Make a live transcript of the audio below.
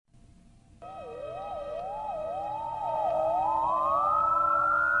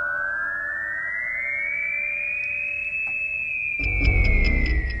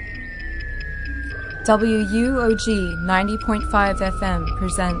WUOG 90.5 FM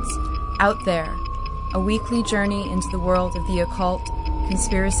presents Out There, a weekly journey into the world of the occult,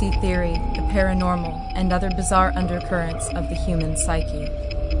 conspiracy theory, the paranormal, and other bizarre undercurrents of the human psyche.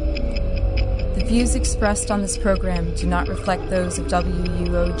 The views expressed on this program do not reflect those of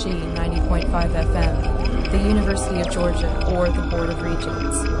WUOG 90.5 FM, the University of Georgia, or the Board of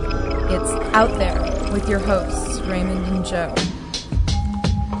Regents. It's Out There with your hosts, Raymond and Joe.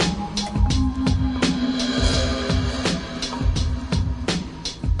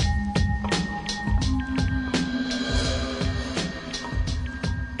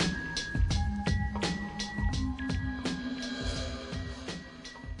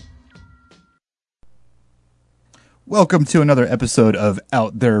 Welcome to another episode of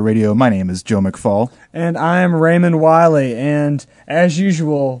Out There Radio. My name is Joe McFall. And I'm Raymond Wiley. And as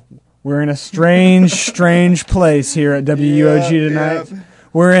usual, we're in a strange place here at WUOG tonight. Yeah.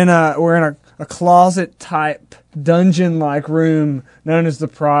 We're in a closet-type, dungeon-like room known as the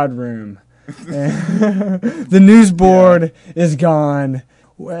Prod Room. The news board is gone.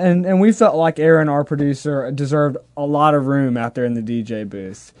 And we felt like Erin, our producer, deserved a lot of room out there in the DJ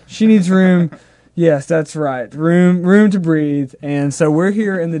booth. She needs room. Yes, that's right. Room to breathe. And so we're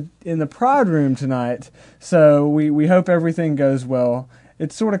here in the Prod Room tonight. So we hope everything goes well.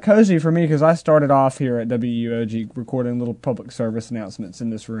 It's sort of cozy for me because I started off here at WUOG recording little public service announcements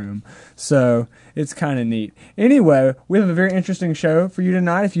in this room. So it's kind of neat. Anyway, we have a very interesting show for you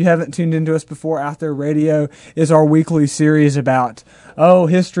tonight. If you haven't tuned into us before, Out There Radio is our weekly series about,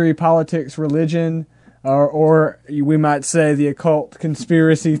 history, politics, religion, or we might say the occult,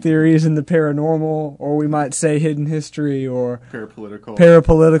 conspiracy theories, and the paranormal, or we might say hidden history or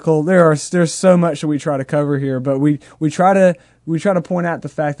parapolitical. There's so much that we try to cover here, but we try to point out the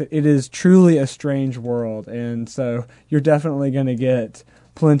fact that it is truly a strange world, and so you're definitely going to get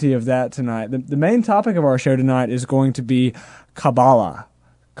plenty of that tonight. The main topic of our show tonight is going to be Kabbalah,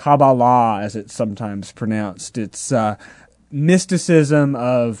 as it's sometimes pronounced. It's mysticism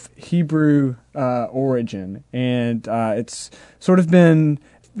of Hebrew origin, and it's sort of been,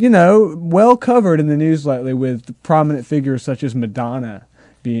 well covered in the news lately with prominent figures such as Madonna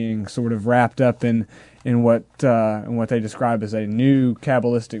being sort of wrapped up in what they describe as a new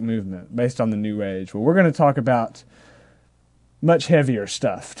Kabbalistic movement based on the New Age. Well, we're going to talk about much heavier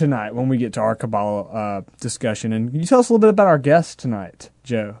stuff tonight when we get to our Kabbalah discussion. And can you tell us a little bit about our guest tonight,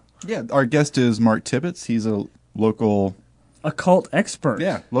 Joe? Yeah, our guest is Mark Tippetts. He's a local occult expert.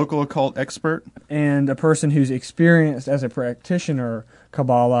 Yeah, local occult expert. And a person who's experienced as a practitioner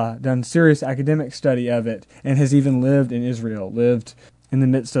Kabbalah, done serious academic study of it, and has even lived in Israel, lived in the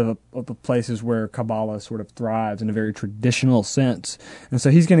midst of the places where Kabbalah sort of thrives in a very traditional sense. And so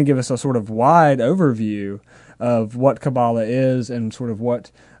he's going to give us a sort of wide overview of what Kabbalah is and sort of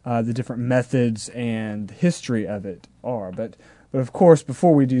what the different methods and history of it are. But of course,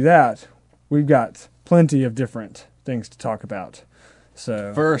 before we do that, we've got plenty of different things to talk about.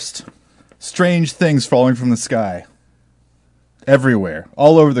 So first, strange things falling from the sky. Everywhere,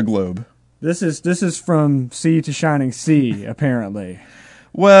 all over the globe. This is from sea to shining sea, apparently.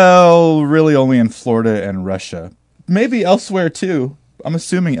 Well, really only in Florida and Russia. Maybe elsewhere too. I'm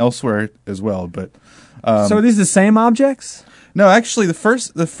assuming elsewhere as well, but so are these the same objects? No, actually, the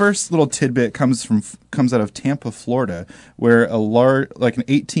first little tidbit comes out of Tampa, Florida, where an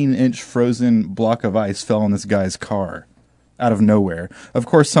 18-inch frozen block of ice fell on this guy's car, out of nowhere. Of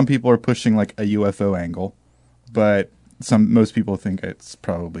course, some people are pushing like a UFO angle, but most people think it's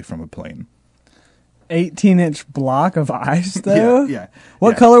probably from a plane. 18-inch block of ice, though. Yeah.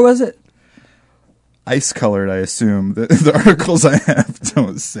 What color was it? Ice colored, I assume. The articles I have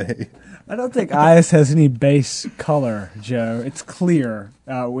don't say. I don't think ice has any base color, Joe. It's clear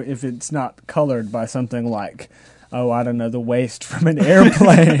if it's not colored by something like, the waste from an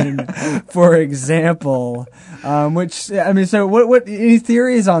airplane, for example. What any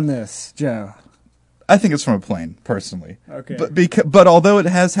theories on this, Joe? I think it's from a plane, personally. Okay. But although it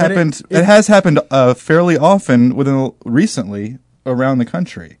has happened, it has happened fairly often recently around the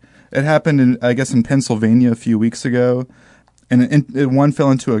country. It happened in Pennsylvania a few weeks ago. And one fell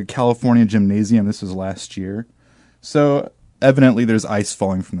into a California gymnasium. This was last year. So evidently there's ice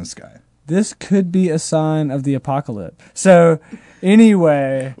falling from the sky. This could be a sign of the apocalypse. So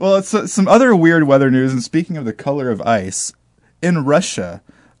anyway. Well, it's some other weird weather news. And speaking of the color of ice, in Russia,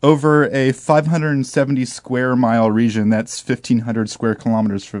 over a 570 square mile region, that's 1,500 square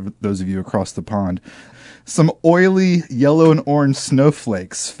kilometers for those of you across the pond, some oily yellow and orange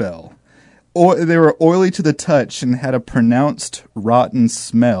snowflakes fell. They were oily to the touch and had a pronounced rotten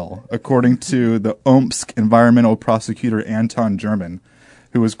smell, according to the Omsk environmental prosecutor Anton German.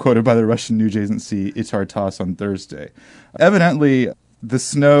 who was quoted by the Russian news agency Itar Tass on Thursday. Evidently, the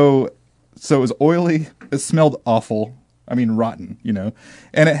snow, so it was oily, it smelled awful, I mean rotten,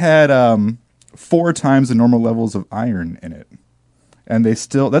 and it had 4 times the normal levels of iron in it. And that's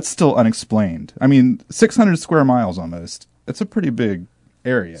still unexplained. I mean, 600 square miles almost. It's a pretty big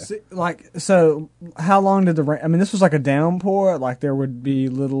area. So how long did the rain? I mean, this was like a downpour. Like there would be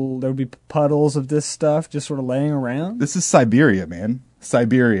puddles of this stuff just sort of laying around. This is Siberia, man.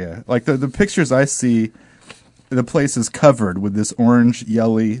 Siberia. Like the pictures I see, the place is covered with this orange,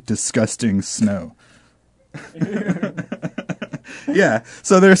 yellowy, disgusting snow. Yeah.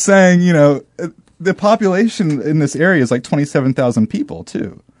 So they're saying, the population in this area is like 27,000 people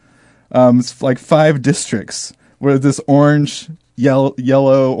too. It's like 5 districts where this orange,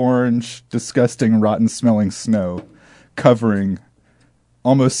 yellow, orange, disgusting, rotten smelling snow covering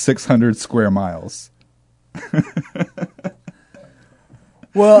almost 600 square miles.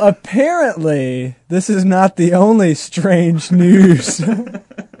 Well, apparently this is not the only strange news.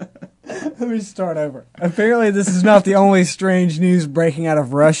 Let me start over. Apparently this is not the only strange news breaking out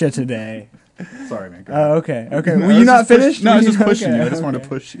of Russia today. Sorry, man. Oh, okay. Were you not finished? No, I was just pushing you. I just wanted to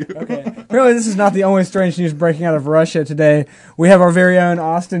push you. Okay. Apparently this is not the only strange news breaking out of Russia today. We have our very own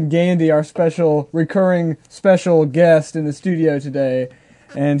Austin Gandy, our recurring special guest in the studio today,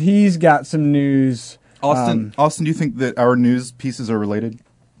 and he's got some news. Austin, do you think that our news pieces are related?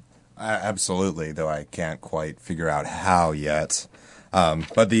 Absolutely, though I can't quite figure out how yet.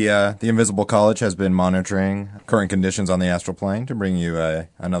 But the Invisible College has been monitoring current conditions on the astral plane to bring you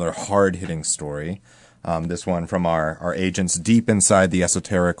another hard-hitting story. This one from our agents deep inside the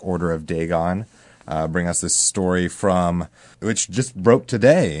esoteric order of Dagon. Bring us this story which just broke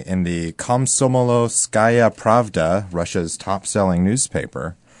today in the Komsomolskaya Pravda, Russia's top-selling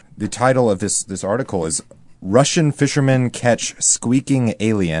newspaper. The title of this article is Russian Fishermen Catch Squeaking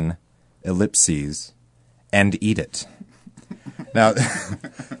Alien, ellipses, and Eat It. Now,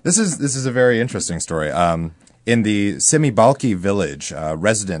 this is a very interesting story. In the Semibalki village,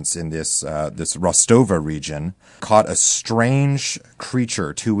 residents in this Rostova region caught a strange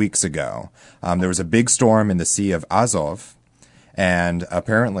creature 2 weeks ago. There was a big storm in the Sea of Azov, and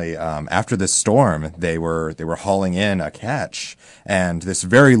apparently, after this storm, they were hauling in a catch, and this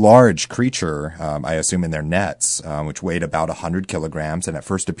very large creature, I assume in their nets, which weighed about 100 kilograms, and at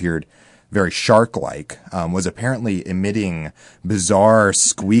first appeared very shark-like, was apparently emitting bizarre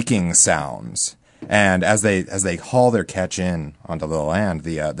squeaking sounds. And as they haul their catch in onto the land,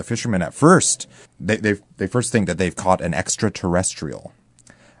 the fishermen at first they first think that they've caught an extraterrestrial,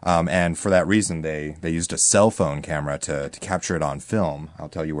 and for that reason they used a cell phone camera to capture it on film. I'll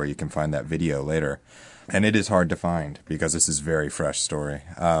tell you where you can find that video later. And it is hard to find because this is a very fresh story.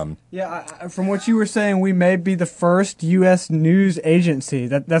 From what you were saying, we may be the first U.S. news agency.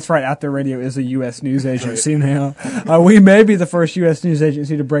 That's right, Out There Radio is a U.S. news agency now. We may be the first U.S. news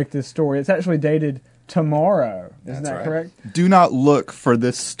agency to break this story. It's actually dated tomorrow. Isn't that correct? Do not look for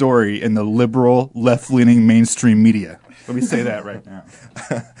this story in the liberal, left-leaning mainstream media. Let me say that right now.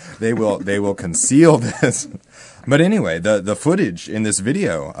 They will conceal this. But anyway, the footage in this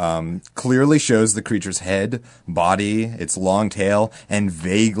video clearly shows the creature's head, body, its long tail, and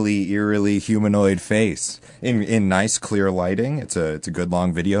vaguely, eerily humanoid face in nice, clear lighting. It's a good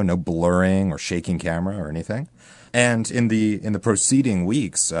long video, no blurring or shaking camera or anything. And in the preceding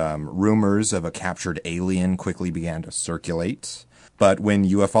weeks, rumors of a captured alien quickly began to circulate. But when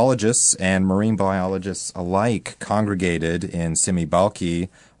ufologists and marine biologists alike congregated in Semibalki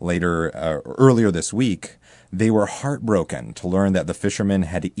earlier this week, they were heartbroken to learn that the fishermen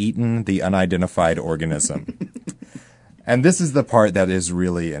had eaten the unidentified organism. And this is the part that is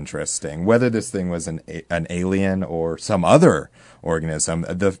really interesting. Whether this thing was an alien or some other organism,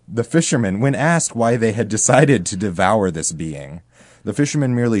 the fishermen, when asked why they had decided to devour this being, the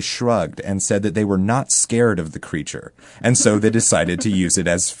fishermen merely shrugged and said that they were not scared of the creature, and so they decided to use it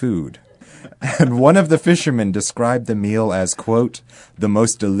as food. And one of the fishermen described the meal as, quote, the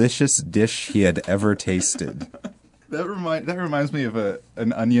most delicious dish he had ever tasted. That reminds me of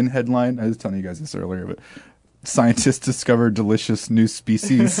an Onion headline. I was telling you guys this earlier, but scientists discover delicious new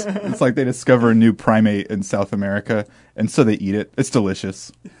species. It's like they discover a new primate in South America, and so they eat it. It's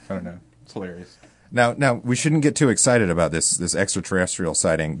delicious. I don't know. It's hilarious. Now we shouldn't get too excited about this extraterrestrial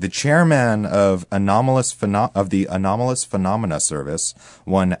sighting. The chairman of the Anomalous Phenomena Service,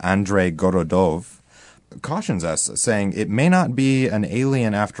 one Andrei Gorodov, cautions us, saying it may not be an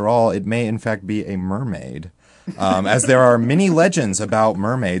alien after all. It may in fact be a mermaid. as there are many legends about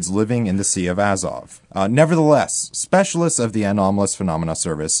mermaids living in the Sea of Azov. Nevertheless, specialists of the Anomalous Phenomena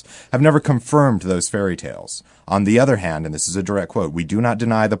Service have never confirmed those fairy tales. On the other hand, and this is a direct quote, we do not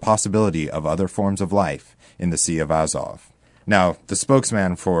deny the possibility of other forms of life in the Sea of Azov. Now, the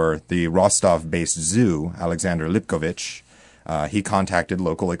spokesman for the Rostov-based zoo, Alexander Lipkovich, he contacted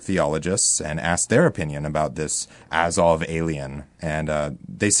local ichthyologists and asked their opinion about this Azov alien, and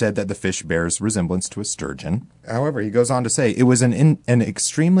they said that the fish bears resemblance to a sturgeon. However, he goes on to say, it was an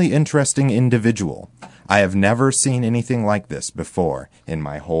extremely interesting individual. I have never seen anything like this before in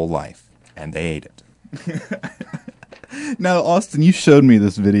my whole life. And they ate it. Now, Austin, you showed me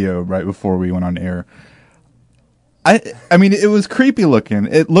this video right before we went on air. I mean, it was creepy looking.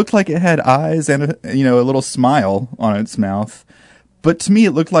 It looked like it had eyes and a little smile on its mouth, but to me,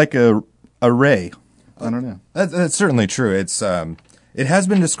 it looked like a ray. I don't know. That's certainly true. It has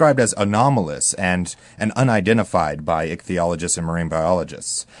been described as anomalous and unidentified by ichthyologists and marine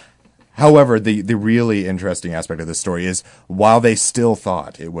biologists. However, the really interesting aspect of this story is while they still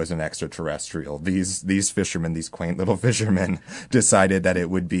thought it was an extraterrestrial, these fishermen, these quaint little fishermen, decided that it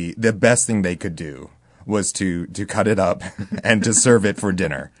would be the best thing they could do was to cut it up and to serve it for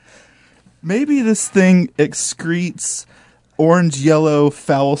dinner. Maybe this thing excretes orange-yellow,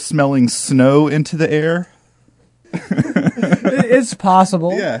 foul-smelling snow into the air. It's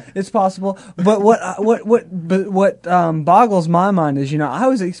possible. Yeah, it's possible. But what boggles my mind is, I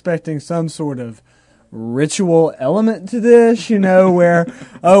was expecting some sort of ritual element to this, where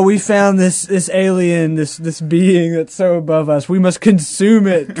we found this alien, this being that's so above us, we must consume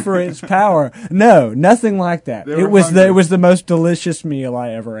it for its power. No, nothing like that. It was the most delicious meal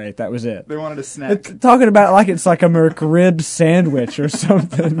I ever ate. That was it. They wanted a snack. Talking about it like it's like a McRib sandwich or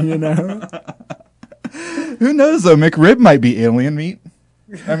something, Who knows though? McRib might be alien meat.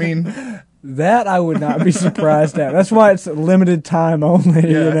 I mean, that I would not be surprised at. That's why it's limited time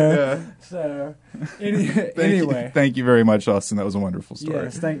only. Yeah. So anyway, thank you very much, Austin. That was a wonderful story.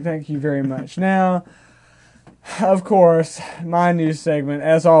 Yes, thank you very much. Now, of course, my news segment,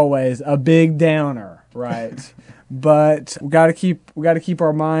 as always, a big downer, right? But we got to keep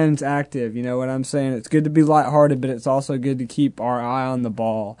our minds active. You know what I'm saying? It's good to be lighthearted, but it's also good to keep our eye on the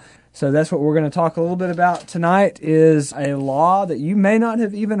ball. So that's what we're going to talk a little bit about tonight, is a law that you may not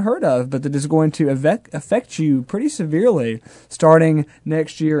have even heard of, but that is going to affect you pretty severely starting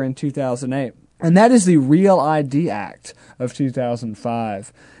next year in 2008. And that is the Real ID Act of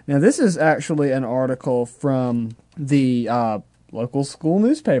 2005. Now, this is actually an article from the local school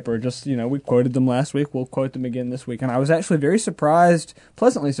newspaper. Just, we quoted them last week. We'll quote them again this week. And I was actually very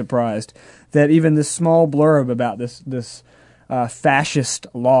pleasantly surprised, that even this small blurb about this fascist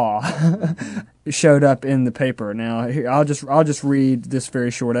law showed up in the paper. Now, I'll just read this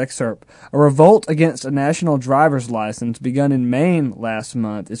very short excerpt. A revolt against a national driver's license begun in Maine last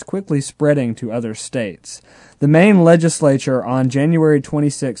month is quickly spreading to other states. The Maine legislature on January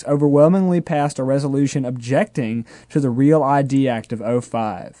 26 overwhelmingly passed a resolution objecting to the Real ID Act of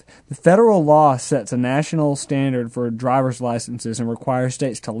 2005. The federal law sets a national standard for driver's licenses and requires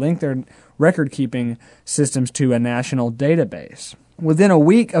states to link their record-keeping systems to a national database. Within a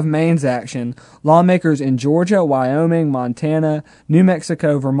week of Maine's action, lawmakers in Georgia, Wyoming, Montana, New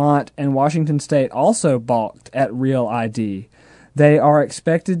Mexico, Vermont, and Washington state also balked at Real ID. They are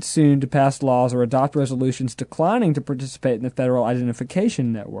expected soon to pass laws or adopt resolutions declining to participate in the federal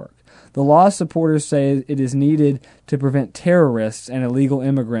identification network. The law's supporters say it is needed to prevent terrorists and illegal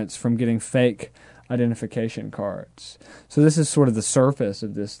immigrants from getting fake identification cards. So this is sort of the surface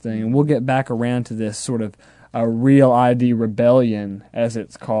of this thing, and we'll get back around to this sort of a Real ID rebellion, as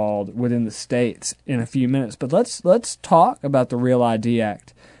it's called, within the states in a few minutes. But let's talk about the Real ID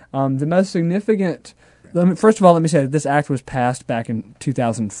Act. The most significant... First of all, let me say that this act was passed back in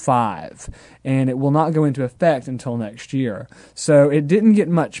 2005, and it will not go into effect until next year. So it didn't get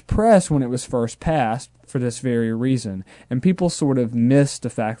much press when it was first passed for this very reason, and people sort of missed the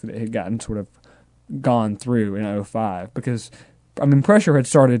fact that it had gotten sort of gone through in 2005, because, pressure had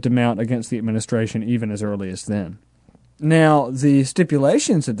started to mount against the administration even as early as then. Now, the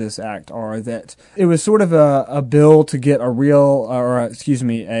stipulations of this act are that it was sort of a bill to get a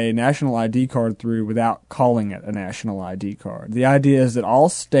national ID card through without calling it a national ID card. The idea is that all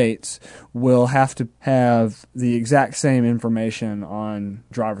states will have to have the exact same information on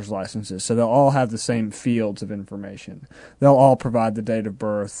driver's licenses, so they'll all have the same fields of information. They'll all provide the date of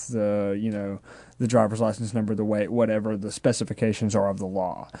birth, the the driver's license number, the weight, whatever the specifications are of the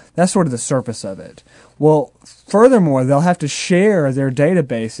law. That's sort of the surface of it. Well, furthermore, they'll have to share their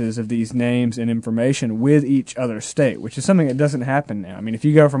databases of these names and information with each other state, which is something that doesn't happen now. I mean, if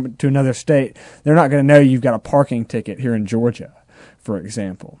you go to another state, they're not going to know you've got a parking ticket here in Georgia, for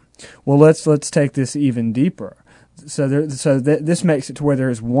example. Well, let's take this even deeper. So this makes it to where there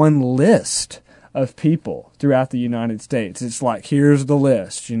is one list of people throughout the United States. It's like, here's the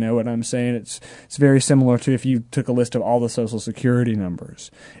list. You know what I'm saying? It's very similar to if you took a list of all the Social Security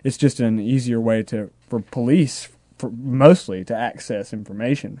numbers. It's just an easier way for police, mostly, to access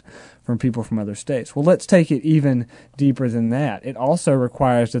information from people from other states. Well, let's take it even deeper than that. It also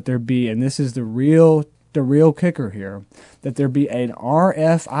requires that there be, and this is the real kicker here, that there be an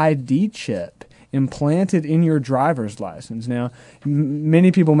RFID chip implanted in your driver's license. Now, many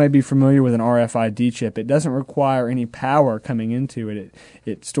people may be familiar with an RFID chip. It doesn't require any power coming into it.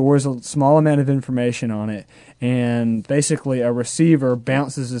 It stores a small amount of information on it, and basically a receiver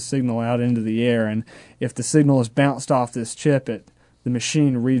bounces a signal out into the air, and if the signal is bounced off this chip, the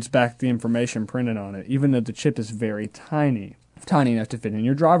machine reads back the information printed on it, even though the chip is very tiny enough to fit in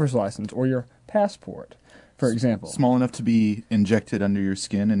your driver's license or your passport, for example. Small enough to be injected under your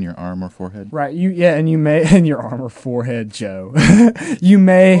skin in your arm or forehead. Right. And you may in your arm or forehead, Joe. You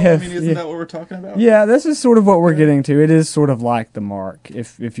may have. I mean, isn't that what we're talking about? Yeah, this is sort of what we're getting to. It is sort of like the mark,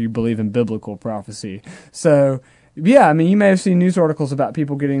 if you believe in biblical prophecy. So, yeah, I mean, you may have seen news articles about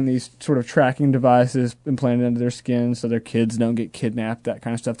people getting these sort of tracking devices implanted into their skin so their kids don't get kidnapped, that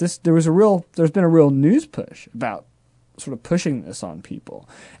kind of stuff. There's been a real news push about sort of pushing this on people.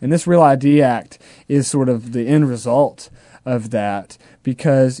 And this Real ID Act is sort of the end result of that,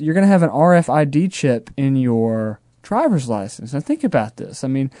 because you're going to have an RFID chip in your driver's license. Now think about this. I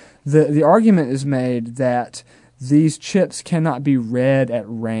mean, the argument is made that these chips cannot be read at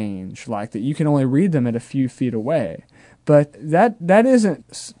range, like that you can only read them at a few feet away. But that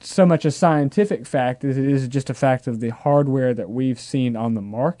isn't so much a scientific fact as it is just a fact of the hardware that we've seen on the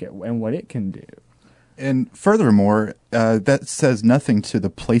market and what it can do. And furthermore, that says nothing to the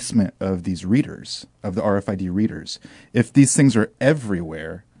placement of these readers, of the RFID readers. If these things are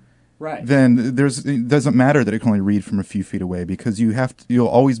everywhere, right, then it doesn't matter that it can only read from a few feet away, because you'll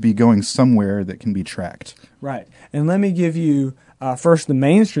always be going somewhere that can be tracked. Right. And let me give you first the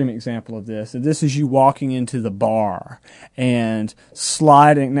mainstream example of this. This is you walking into the bar and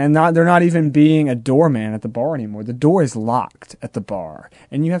sliding, and they're not even being a doorman at the bar anymore. The door is locked at the bar,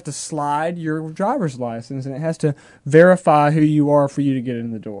 and you have to slide your driver's license, and it has to verify who you are for you to get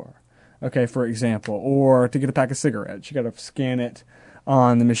in the door. Okay, for example, or to get a pack of cigarettes, you got to scan it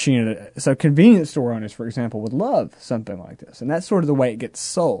on the machine. So convenience store owners, for example, would love something like this, and that's sort of the way it gets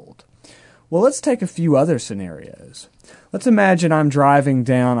sold. Well, let's take a few other scenarios. Let's imagine I'm driving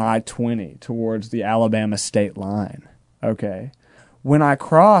down I-20 towards the Alabama state line. Okay. When I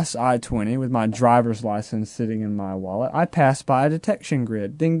cross I-20 with my driver's license sitting in my wallet, I pass by a detection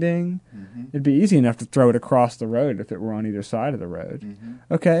grid. Ding, ding. Mm-hmm. It'd be easy enough to throw it across the road if it were on either side of the road.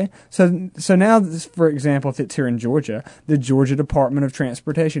 Mm-hmm. Okay? So now, for example, if it's here in Georgia, the Georgia Department of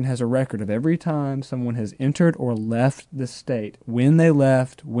Transportation has a record of every time someone has entered or left the state, when they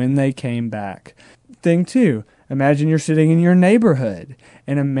left, when they came back. Thing two, imagine you're sitting in your neighborhood,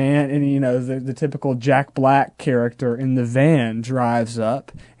 and a man, and the typical Jack Black character in the van drives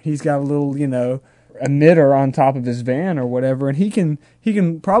up. He's got a little, emitter on top of his van or whatever, and he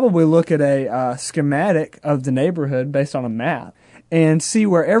can probably look at a schematic of the neighborhood based on a map and see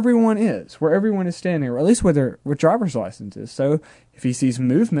where everyone is standing, or at least where their driver's license is. So if he sees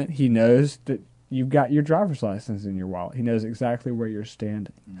movement, he knows that you've got your driver's license in your wallet. He knows exactly where you're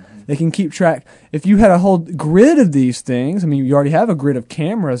standing. Mm-hmm. They can keep track. If you had a whole grid of these things, I mean, you already have a grid of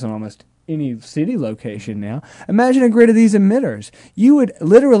cameras on almost any city location now. Imagine a grid of these emitters. You would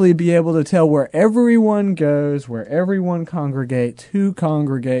literally be able to tell where everyone goes, where everyone congregates, who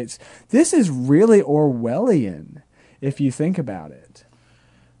congregates. This is really Orwellian, if you think about it.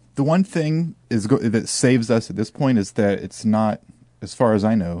 The one thing that saves us at this point is that it's not, as far as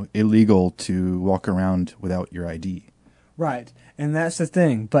I know, illegal to walk around without your ID. Right, and that's the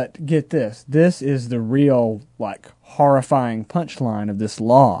thing. But get this. This is the real, horrifying punchline of this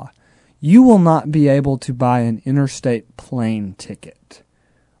law. You will not be able to buy an interstate plane ticket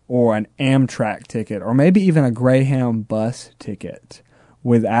or an Amtrak ticket or maybe even a Greyhound bus ticket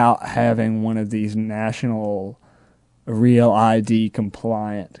without having one of these national Real ID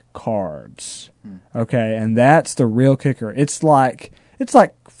compliant cards. Okay, and that's the real kicker. It's like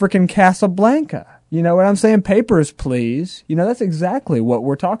freaking Casablanca. You know what I'm saying? Papers, please. That's exactly what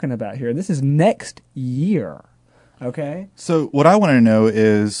we're talking about here. This is next year. Okay? So what I want to know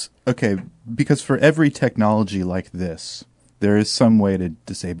is, okay, because for every technology like this, there is some way to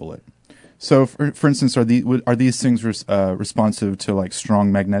disable it. So, for instance, are these things responsive to like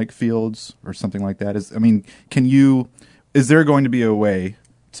strong magnetic fields or something like that? Is there going to be a way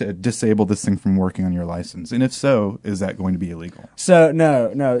to disable this thing from working on your license? And if so, is that going to be illegal? So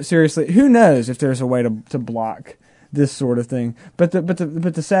no, seriously, who knows if there's a way to block this sort of thing? But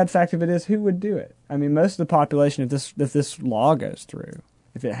the sad fact of it is, who would do it? I mean, most of the population, if this law goes through,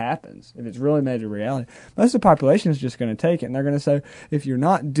 if it happens, if it's really made a reality, most of the population is just going to take it, and they're going to say, if you're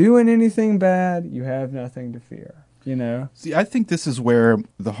not doing anything bad, you have nothing to fear. You know? See, I think this is where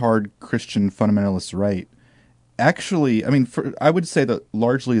the hard Christian fundamentalists right. Actually, I mean, I would say that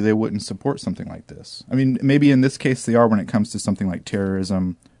largely they wouldn't support something like this. I mean, maybe in this case they are when it comes to something like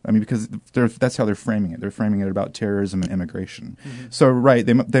terrorism. I mean, because that's how they're framing it. They're framing it about terrorism and immigration. Mm-hmm. So, right,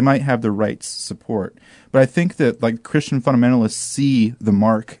 they might have the right support. But I think that like Christian fundamentalists see the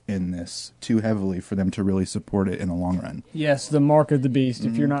mark in this too heavily for them to really support it in the long run. Yes, the mark of the beast.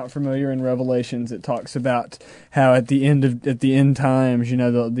 Mm-hmm. If you're not familiar, in Revelations, it talks about how at the end times, you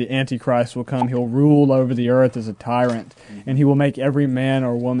know, the Antichrist will come. He'll rule over the earth as a tyrant, and he will make every man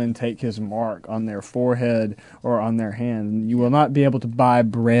or woman take his mark on their forehead or on their hand. You will not be able to buy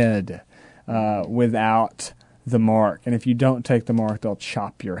bread without the mark, and if you don't take the mark, they'll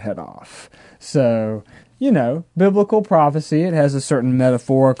chop your head off. So, you know, biblical prophecy, it has a certain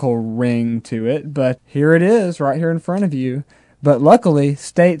metaphorical ring to it, but here it is, right here in front of you. But luckily,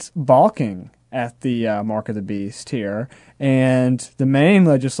 states balking at the mark of the beast here, and the Maine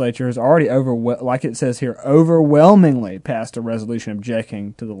legislature has already, like it says here, overwhelmingly passed a resolution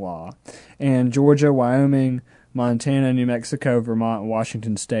objecting to the law. And Georgia, Wyoming, Montana, New Mexico, Vermont, and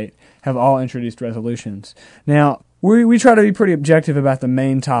Washington State have all introduced resolutions. Now, we try to be pretty objective about the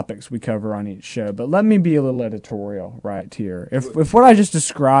main topics we cover on each show, but let me be a little editorial right here. If what I just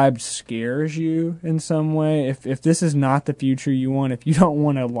described scares you in some way, if this is not the future you want, if you don't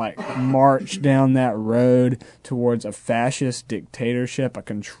want to like march down that road towards a fascist dictatorship, a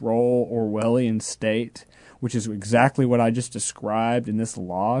control Orwellian state, which is exactly what I just described in this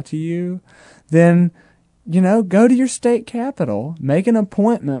law to you, then, you know, go to your state capital, make an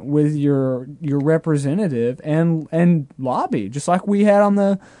appointment with your representative, and lobby, just like we had on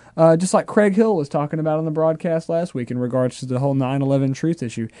the, just like Craig Hill was talking about on the broadcast last week in regards to the whole 9/11 truth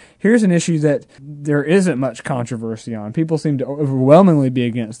issue. Here's an issue that there isn't much controversy on. People seem to overwhelmingly be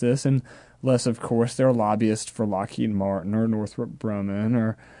against this, unless, of course, they're lobbyists for Lockheed Martin or Northrop Grumman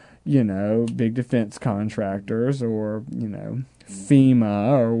or, you know, big defense contractors or, you know,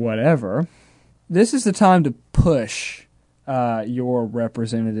 FEMA or whatever. This is the time to push your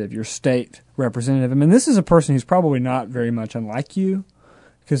representative, your state representative. I mean, this is a person who's probably not very much unlike you,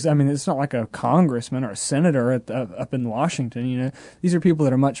 because, I mean, it's not like a congressman or a senator up in Washington. You know, these are people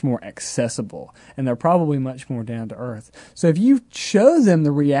that are much more accessible, and they're probably much more down to earth. So if you show them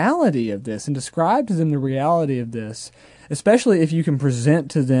the reality of this and describe to them the reality of this, especially if you can present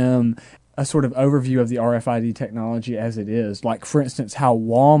to them a sort of overview of the RFID technology as it is, like, for instance, how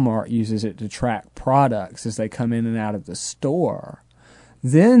Walmart uses it to track products as they come in and out of the store,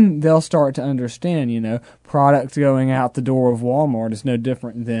 then they'll start to understand, you know, product going out the door of Walmart is no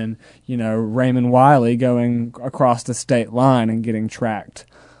different than, you know, Raymond Wiley going across the state line and getting tracked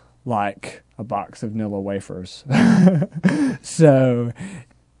like a box of Nilla wafers. So,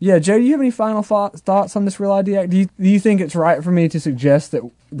 yeah, Joe, do you have any final thoughts on this Real ID Act? Do you think it's right for me to suggest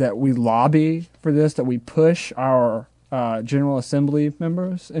that we lobby for this, that we push our General Assembly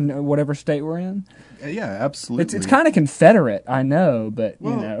members in whatever state we're in? Yeah, absolutely. It's kind of Confederate, I know, but,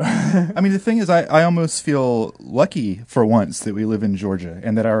 well, you know. I mean, the thing is, I almost feel lucky for once that we live in Georgia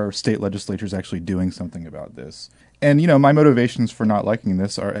and that our state legislature is actually doing something about this. And, you know, my motivations for not liking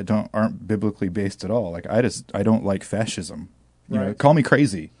this aren't biblically based at all. Like, I don't like fascism. You know, call me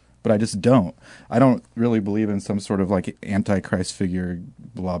crazy, but I just don't. I don't really believe in some sort of like antichrist figure,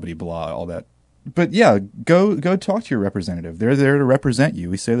 blah blah blah, all that. But yeah, go talk to your representative. They're there to represent you.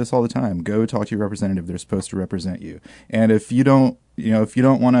 We say this all the time. Go talk to your representative. They're supposed to represent you. And if you don't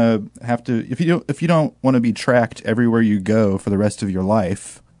want to be tracked everywhere you go for the rest of your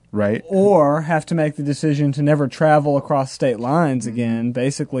life, right? Or have to make the decision to never travel across state lines again,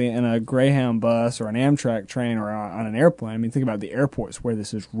 basically in a Greyhound bus or an Amtrak train or on an airplane. I mean, think about the airports where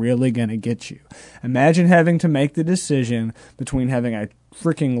this is really going to get you. Imagine having to make the decision between having a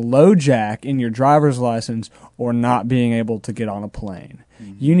freaking low jack in your driver's license or not being able to get on a plane.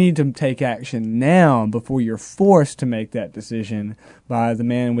 Mm-hmm. You need to take action now before you're forced to make that decision by the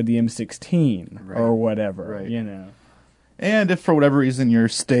man with the M16 or whatever, you know. And if for whatever reason your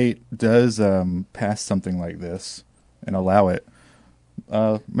state does pass something like this, and allow it,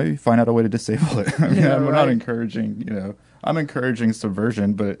 maybe find out a way to disable it. I mean, I'm not encouraging, I'm encouraging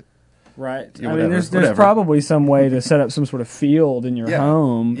subversion, but right. Yeah, I mean, there's probably some way to set up some sort of field in your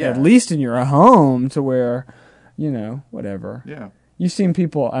home, at least in your home, to where, whatever. Yeah. You've seen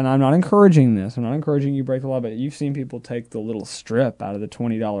people, and I'm not encouraging this. I'm not encouraging you break the law, but you've seen people take the little strip out of the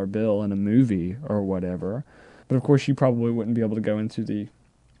 $20 bill in a movie or whatever. But of course, you probably wouldn't be able to go into the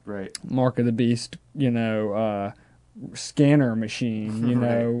Mark of the Beast, scanner machine,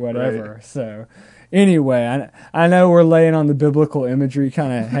 whatever. Right. So anyway, I know we're laying on the biblical imagery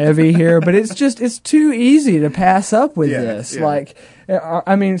kind of heavy here, but it's too easy to pass up with this. Yeah. Like,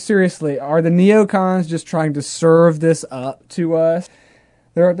 I mean, seriously, are the neocons just trying to serve this up to us?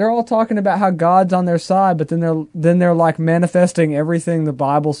 They're all talking about how God's on their side, but then they're like manifesting everything the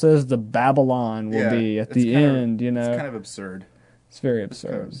Bible says the Babylon will be at the end. It's kind of absurd. It's very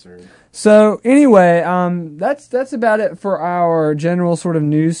absurd. Kind of absurd. So anyway, that's about it for our general sort of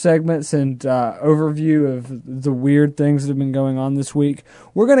news segments and overview of the weird things that have been going on this week.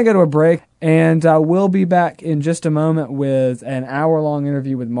 We're going to go to a break, and we'll be back in just a moment with an hour-long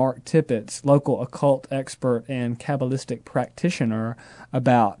interview with Mark Tippetts, local occult expert and Kabbalistic practitioner,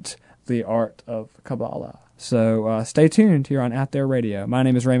 about the art of Kabbalah. So stay tuned here on Out There Radio. My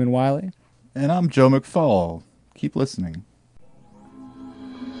name is Raymond Wiley. And I'm Joe McFall. Keep listening.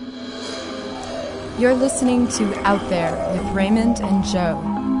 You're listening to Out There with Raymond and Joe.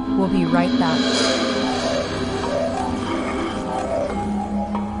 We'll be right back.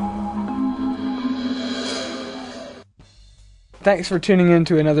 Thanks for tuning in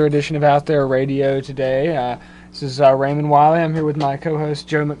to another edition of Out There Radio today. This is Raymond Wiley. I'm here with my co-host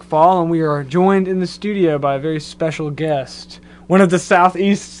Joe McFall, and we are joined in the studio by a very special guest, one of the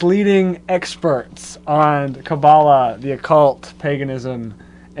Southeast's leading experts on Kabbalah, the occult, paganism,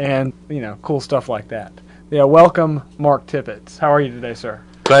 and, cool stuff like that. Yeah, welcome, Mark Tippetts. How are you today, sir?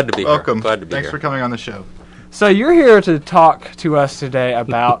 Glad to be Welcome. here. Glad to be Thanks here. for coming on the show. So you're here to talk to us today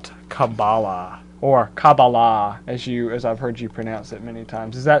about Kabbalah, or Kabbalah, as I've heard you pronounce it many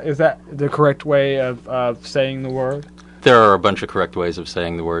times. Is that the correct way of saying the word? There are a bunch of correct ways of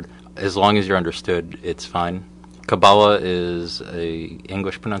saying the word. As long as you're understood, it's fine. Kabbalah is a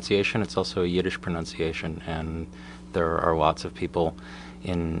English pronunciation. It's also a Yiddish pronunciation, and there are lots of people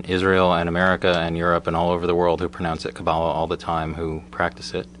in Israel and America and Europe and all over the world who pronounce it Kabbalah all the time, who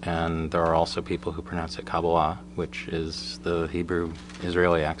practice it. And there are also people who pronounce it Kabbalah, which is the Hebrew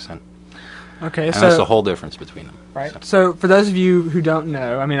Israeli accent. Okay, And so that's the whole difference between them. right. So for those of you who don't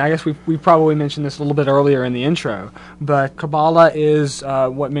know, I mean, I guess we probably mentioned this a little bit earlier in the intro, but Kabbalah is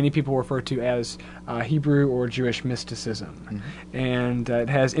what many people refer to as Hebrew or Jewish mysticism. Mm-hmm. And it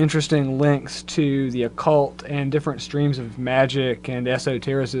has interesting links to the occult and different streams of magic and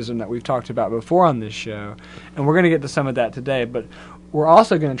esotericism that we've talked about before on this show. And we're going to get to some of that today, but we're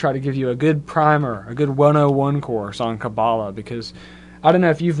also going to try to give you a good primer, a good 101 course on Kabbalah, because I don't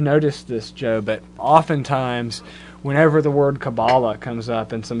know if you've noticed this, Joe, but oftentimes whenever the word Kabbalah comes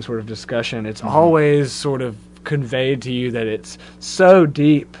up in some sort of discussion, it's always sort of conveyed to you that it's so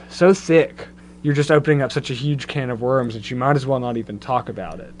deep, so thick, you're just opening up such a huge can of worms that you might as well not even talk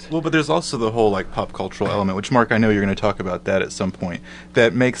about it. Well, but there's also the whole pop cultural element, which, Mark, I know you're going to talk about that at some point,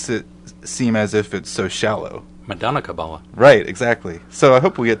 that makes it seem as if it's so shallow. Madonna Kabbalah. Right, exactly. So I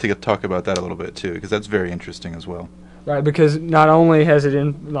hope we get to talk about that a little bit too, because that's very interesting as well. Right, because not only has it,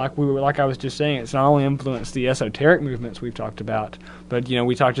 like I was just saying, it's not only influenced the esoteric movements we've talked about, but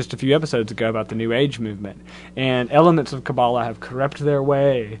we talked just a few episodes ago about the New Age movement, and elements of Kabbalah have crept their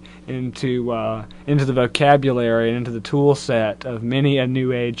way into the vocabulary and into the tool set of many a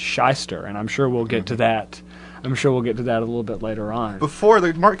New Age shyster, and I'm sure we'll get to that. I'm sure we'll get to that a little bit later on.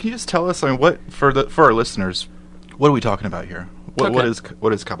 Mark, can you just tell us, what for our listeners, what are we talking about here? What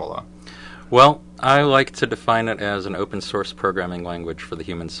is Kabbalah? Well, I like to define it as an open source programming language for the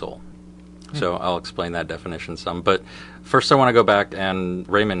human soul. So I'll explain that definition some. But first I want to go back, and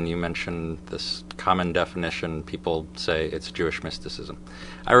Raymond, you mentioned this common definition. People say it's Jewish mysticism.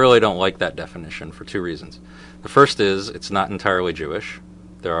 I really don't like that definition for two reasons. The first is it's not entirely Jewish.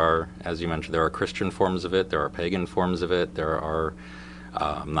 There are, as you mentioned, there are Christian forms of it. There are pagan forms of it. There are,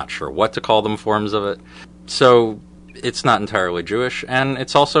 I'm not sure what to call them, forms of it. So it's not entirely Jewish, and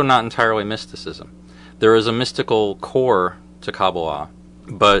it's also not entirely mysticism. There is a mystical core to Kabbalah,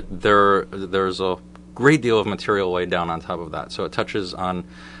 but there's a great deal of material laid down on top of that. So it touches on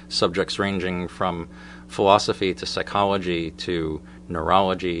subjects ranging from philosophy to psychology to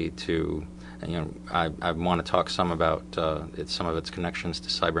neurology to, I want to talk some about some of its connections to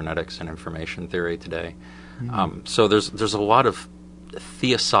cybernetics and information theory today. Mm-hmm. So there's a lot of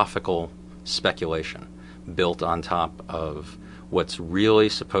theosophical speculation. built on top of what's really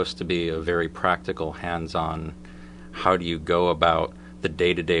supposed to be a very practical, hands-on, how do you go about the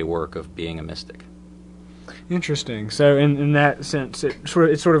day-to-day work of being a mystic. Interesting. So in that sense, it's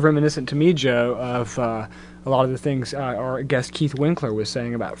sort of reminiscent to me, Joe, of a lot of the things our guest Keith Winkler was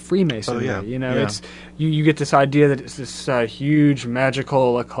saying about Freemasonry. Oh, yeah. You know, Yeah. it's you get this idea that it's this huge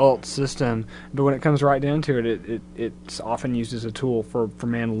magical occult system, but when it comes right down to it, it's often used as a tool for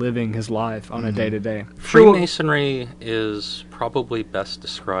man living his life on a day-to-day. Freemasonry is probably best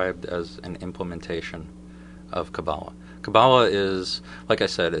described as an implementation of Kabbalah. Kabbalah is, like I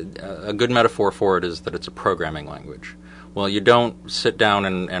said, a good metaphor for it is that it's a programming language. Well, you don't sit down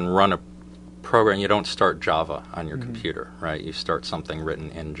and run a program. You don't start Java on your computer, right? You start something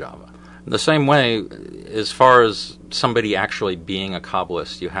written in Java. The same way, as far as somebody actually being a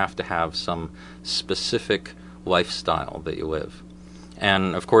Kabbalist, you have to have some specific lifestyle that you live.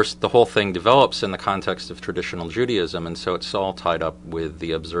 And, of course, the whole thing develops in the context of traditional Judaism, and so it's all tied up with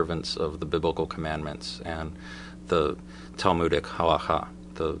the observance of the biblical commandments and the Talmudic halacha,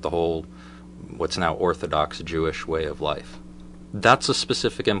 the whole what's now Orthodox Jewish way of life. That's a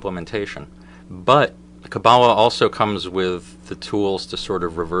specific implementation. But Kabbalah also comes with the tools to sort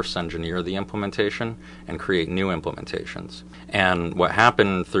of reverse engineer the implementation and create new implementations. And what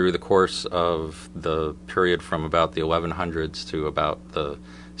happened through the course of the period from about the 1100s to about the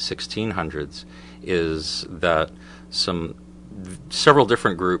 1600s is that several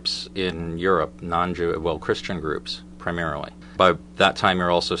different groups in Europe, Christian groups primarily. By that time, you're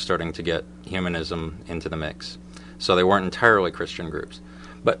also starting to get humanism into the mix. So they weren't entirely Christian groups.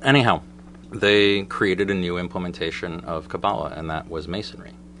 But anyhow, they created a new implementation of Kabbalah, and that was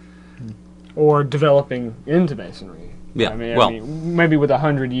Masonry. Or developing into Masonry. Yeah, I mean, maybe with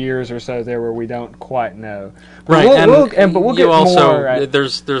 100 years or so there where we don't quite know. But Right, we'll get also, more. Right?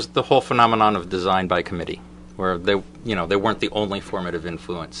 There's the whole phenomenon of design by committee, where they weren't the only formative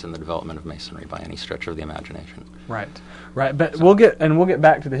influence in the development of Masonry by any stretch of the imagination. Right. But we'll get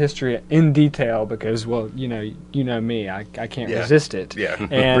back to the history in detail because, well, you know me, I can't resist it. Yeah,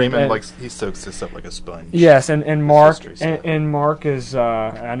 And Raymond he soaks this up like a sponge. Yes, and Mark History stuff. and Mark is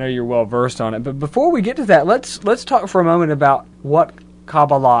I know you're well versed on it. But before we get to that, let's talk for a moment about what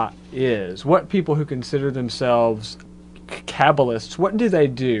Kabbalah is. What people who consider themselves Kabbalists, what do they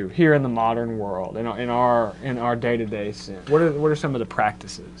do here in the modern world, in our day-to-day sense? What are some of the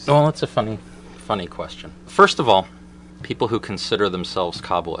practices? Well, that's a funny question. First of all, people who consider themselves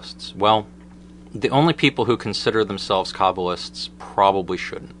Kabbalists. Well, the only people who consider themselves Kabbalists probably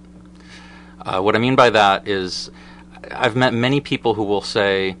shouldn't. What I mean by that is I've met many people who will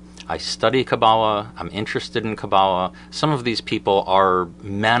say, I study Kabbalah, I'm interested in Kabbalah. Some of these people are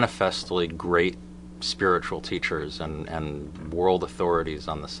manifestly great spiritual teachers and world authorities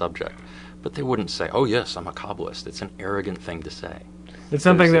on the subject. But they wouldn't say, oh yes, I'm a Kabbalist. It's an arrogant thing to say. It's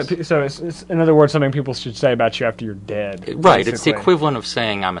something it's in other words, something people should say about you after you're dead. Right, basically. It's the equivalent of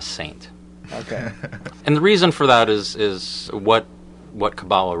saying I'm a saint. Okay. And the reason for that is what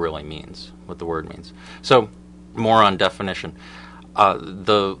Kabbalah really means, what the word means. So, more on definition.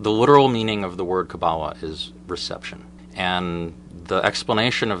 The literal meaning of the word Kabbalah is reception. And the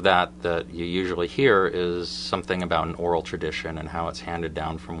explanation of that you usually hear is something about an oral tradition and how it's handed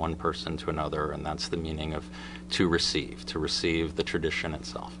down from one person to another, and that's the meaning of to receive the tradition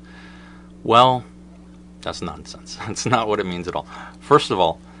itself. Well, that's nonsense. That's not what it means at all. First of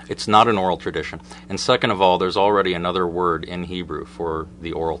all, it's not an oral tradition. And second of all, there's already another word in Hebrew for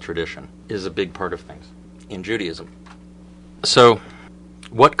the oral tradition. It is a big part of things in Judaism. So,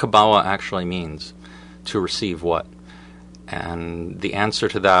 what Kabbalah actually means, to receive what? And the answer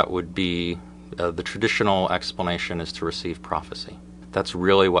to that would be, the traditional explanation is to receive prophecy. That's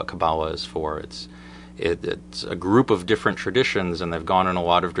really what Kabbalah is for. It's a group of different traditions, and they've gone in a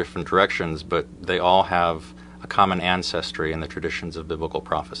lot of different directions, but they all have a common ancestry in the traditions of biblical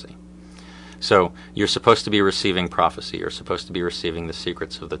prophecy. So you're supposed to be receiving prophecy. You're supposed to be receiving the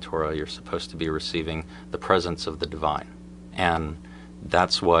secrets of the Torah. You're supposed to be receiving the presence of the divine. And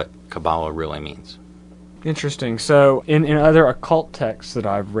that's what Kabbalah really means. Interesting. So in other occult texts that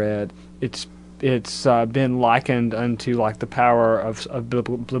I've read, it's been likened unto like the power of a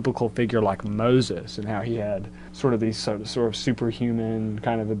biblical figure like Moses, and how he had sort of these sort of superhuman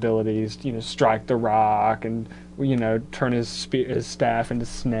kind of abilities, strike the rock and turn his staff into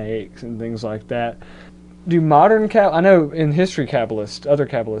snakes and things like that. Do modern I know in history other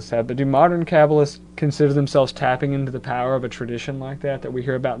Kabbalists have, but do modern Kabbalists consider themselves tapping into the power of a tradition like that we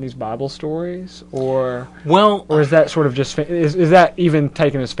hear about in these Bible stories, or is that sort of just is that even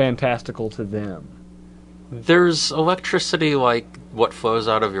taken as fantastical to them? There's electricity like what flows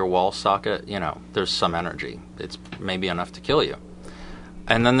out of your wall socket. There's some energy. It's maybe enough to kill you.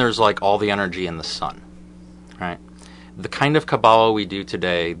 And then there's like all the energy in the sun, right? The kind of Kabbalah we do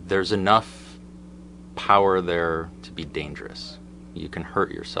today, there's enough power there to be dangerous. You can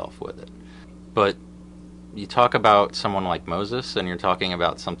hurt yourself with it. But you talk about someone like Moses, and you're talking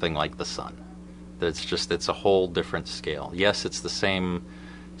about something like the sun. It's a whole different scale. Yes, it's the same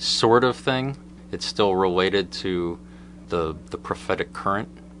sort of thing. It's still related to the prophetic current,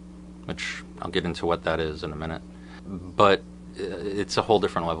 which I'll get into what that is in a minute. But it's a whole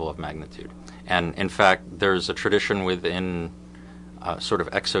different level of magnitude. And in fact, there's a tradition within sort of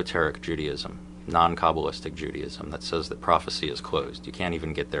exoteric Judaism, non-Kabbalistic Judaism, that says that prophecy is closed. You can't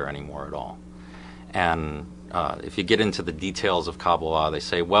even get there anymore at all. And if you get into the details of Kabbalah, they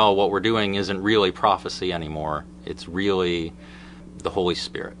say, well, what we're doing isn't really prophecy anymore. It's really the Holy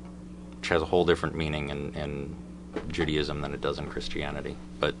Spirit, which has a whole different meaning in Judaism than it does in Christianity.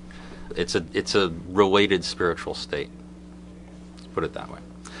 But it's a related spiritual state. Let's put it that way.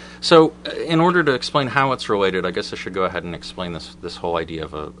 So in order to explain how it's related, I guess I should go ahead and explain this whole idea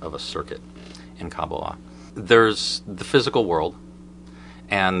of a circuit in Kabbalah. There's the physical world,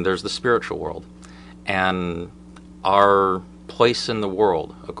 and there's the spiritual world. And our place in the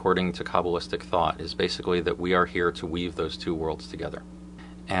world, according to Kabbalistic thought, is basically that we are here to weave those two worlds together.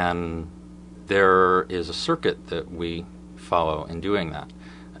 And there is a circuit that we follow in doing that.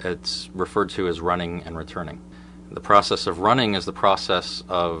 It's referred to as running and returning. The process of running is the process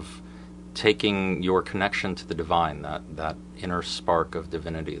of taking your connection to the divine, that inner spark of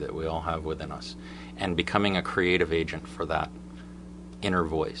divinity that we all have within us, and becoming a creative agent for that inner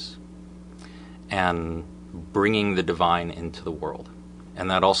voice, and bringing the divine into the world. And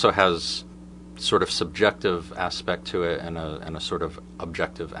that also has sort of subjective aspect to it and a sort of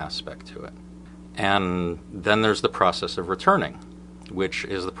objective aspect to it. And then there's the process of returning, which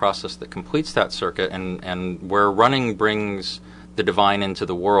is the process that completes that circuit, and where running brings the divine into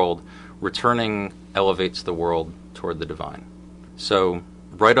the world, returning elevates the world toward the divine. So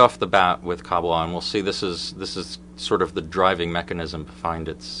right off the bat with Kabbalah, and we'll see this is sort of the driving mechanism behind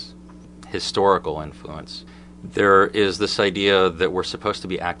its historical influence. There is this idea that we're supposed to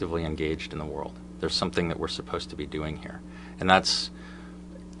be actively engaged in the world. There's something that we're supposed to be doing here. And that's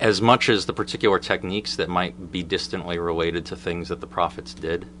as much as the particular techniques that might be distantly related to things that the prophets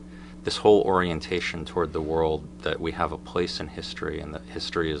did, this whole orientation toward the world, that we have a place in history, and that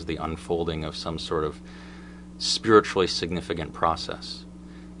history is the unfolding of some sort of spiritually significant process,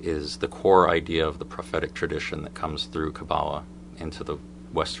 is the core idea of the prophetic tradition that comes through Kabbalah into the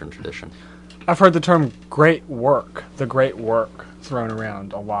Western tradition. I've heard the term great work, the great work, thrown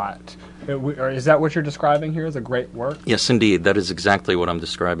around a lot. Is that what you're describing here, the great work? Yes, indeed. That is exactly what I'm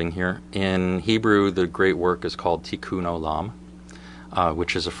describing here. In Hebrew, the great work is called tikkun olam,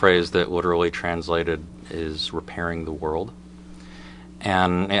 which is a phrase that literally translated is repairing the world.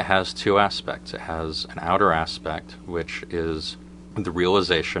 And it has two aspects. It has an outer aspect, which is the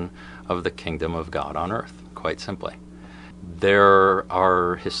realization of the kingdom of God on earth, quite simply. There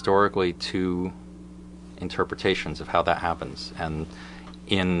are historically two interpretations of how that happens. And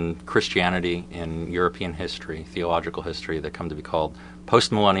in Christianity, in European history, theological history, they come to be called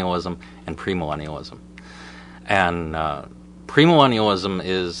postmillennialism and premillennialism. And premillennialism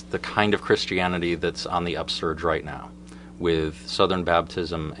is the kind of Christianity that's on the upsurge right now. With Southern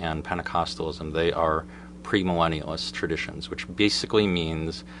Baptism and Pentecostalism, they are premillennialist traditions, which basically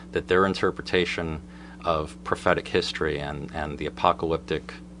means that their interpretation of prophetic history and the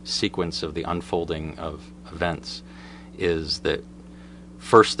apocalyptic sequence of the unfolding of events is that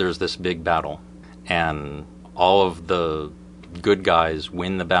first there's this big battle, and all of the good guys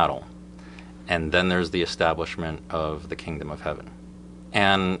win the battle, and then there's the establishment of the kingdom of heaven.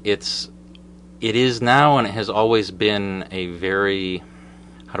 And it is now, and it has always been, a very,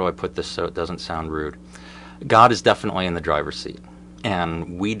 how do I put this so it doesn't sound rude? God is definitely in the driver's seat.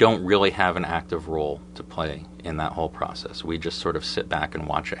 And we don't really have an active role to play in that whole process. We just sort of sit back and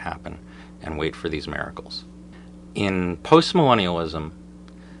watch it happen and wait for these miracles. In postmillennialism,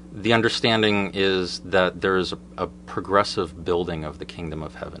 the understanding is that there is a progressive building of the kingdom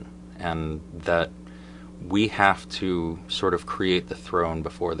of heaven, and that we have to sort of create the throne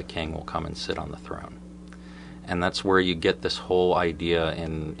before the king will come and sit on the throne. And that's where you get this whole idea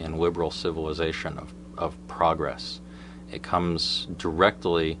in liberal civilization of progress. It comes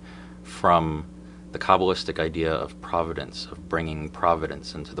directly from the Kabbalistic idea of providence, of bringing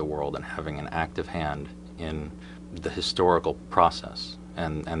providence into the world and having an active hand in the historical process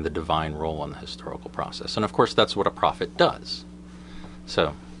and the divine role in the historical process. And of course, that's what a prophet does.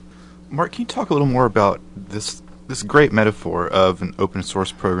 So Mark, can you talk a little more about this great metaphor of an open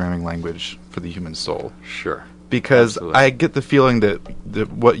source programming language for the human soul? Sure. Because Absolutely. I get the feeling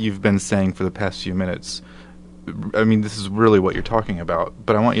that what you've been saying for the past few minutes, I mean, this is really what you're talking about,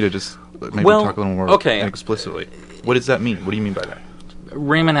 but I want you to just maybe talk a little more explicitly. What does that mean? What do you mean by that?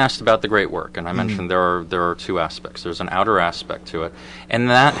 Raymond asked about the great work, and I mentioned there are two aspects. There's an outer aspect to it, and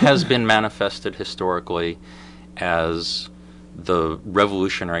that has been manifested historically as the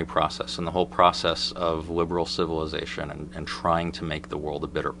revolutionary process and the whole process of liberal civilization and trying to make the world a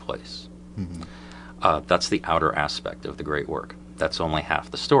better place. That's the outer aspect of the great work. That's only half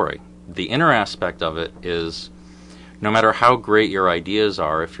the story. The inner aspect of it is, no matter how great your ideas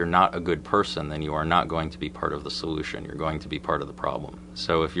are, if you're not a good person, then you are not going to be part of the solution. You're going to be part of the problem.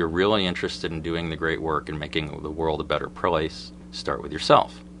 So if you're really interested in doing the great work and making the world a better place, start with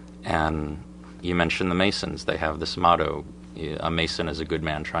yourself. And you mentioned the Masons. They have this motto, a Mason is a good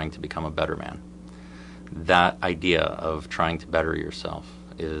man trying to become a better man. That idea of trying to better yourself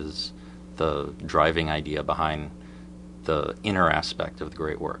is the driving idea behind the inner aspect of the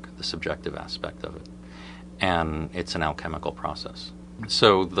great work, the subjective aspect of it. And it's an alchemical process.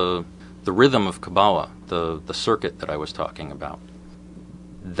 So the rhythm of Kabbalah, the circuit that I was talking about,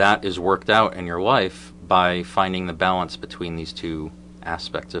 that is worked out in your life by finding the balance between these two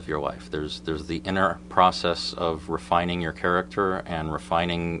aspects of your life. There's the inner process of refining your character and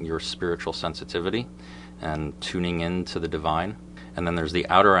refining your spiritual sensitivity and tuning into the divine. And then there's the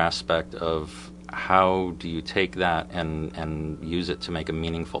outer aspect of how do you take that and use it to make a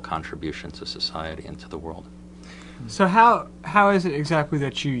meaningful contribution to society and to the world. So how is it exactly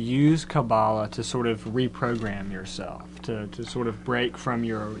that you use Kabbalah to sort of reprogram yourself, to sort of break from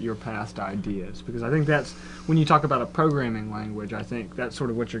your past ideas? Because I think that's, when you talk about a programming language, I think that's sort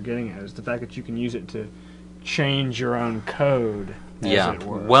of what you're getting at, is the fact that you can use it to change your own code, as it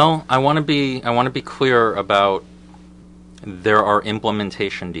were. Well, I want to be clear about, there are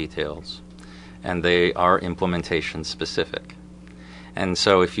implementation details, and they are implementation specific. And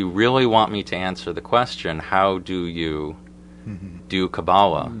so if you really want me to answer the question, how do you do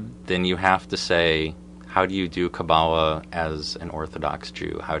Kabbalah, then you have to say, how do you do Kabbalah as an Orthodox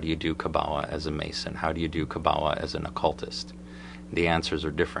Jew? How do you do Kabbalah as a Mason? How do you do Kabbalah as an occultist? The answers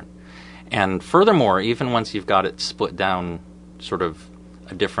are different. And furthermore, even once you've got it split down sort of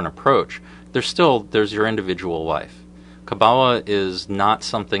a different approach, there's your individual life. Kabbalah is not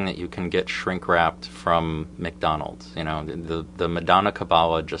something that you can get shrink-wrapped from McDonald's. You know, the Madonna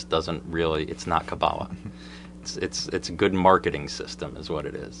Kabbalah just doesn't really, it's not Kabbalah. It's a good marketing system is what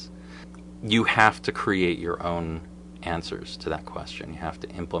it is. You have to create your own answers to that question. You have to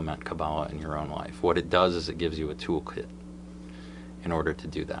implement Kabbalah in your own life. What it does is it gives you a toolkit in order to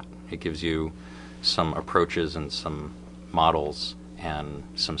do that. It gives you some approaches and some models and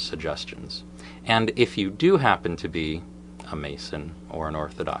some suggestions. And if you do happen to be a Mason or an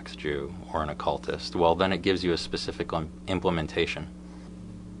Orthodox Jew or an occultist, well, then it gives you a specific implementation.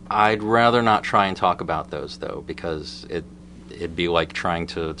 I'd rather not try and talk about those, though, because it'd be like trying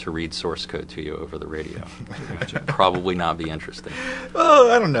to read source code to you over the radio. It'd probably not be interesting.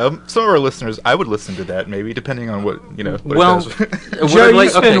 Well, I don't know. Some of our listeners, I would listen to that, maybe, depending on what it does. Joe, you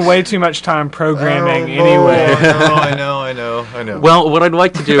spend way too much time programming anyway. I know. Well, what I'd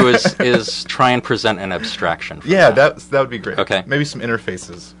like to do is try and present an abstraction. That would be great. Okay. Maybe some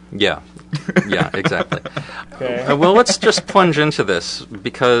interfaces. Yeah, exactly. Okay. Well, let's just plunge into this,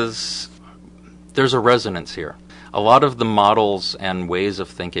 because there's a resonance here. A lot of the models and ways of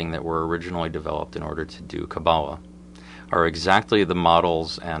thinking that were originally developed in order to do Kabbalah are exactly the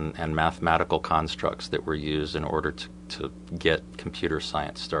models and mathematical constructs that were used in order to get computer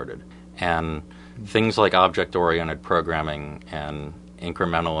science started. And things like object-oriented programming and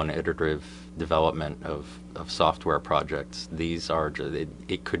incremental and iterative development of software projects,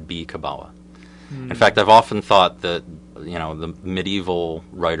 it could be Kabbalah. In fact, I've often thought that the medieval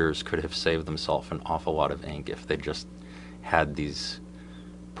writers could have saved themselves an awful lot of ink if they just had these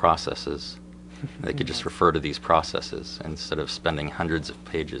processes. They could just refer to these processes instead of spending hundreds of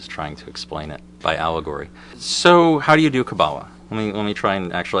pages trying to explain it by allegory. So, how do you do Kabbalah? Let me try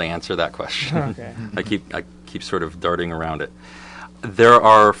and actually answer that question. Okay. I keep sort of darting around it. There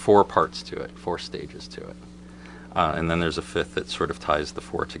are 4 parts to it, 4 stages to it, and then there's a 5th that sort of ties the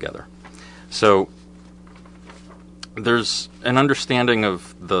 4 together. So there's an understanding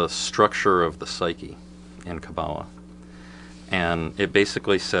of the structure of the psyche in Kabbalah. And it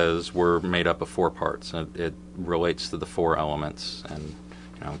basically says we're made up of 4 parts. It relates to the 4 elements. And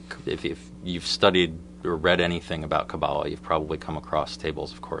if you've studied or read anything about Kabbalah, you've probably come across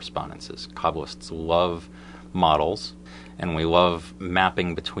tables of correspondences. Kabbalists love models, and we love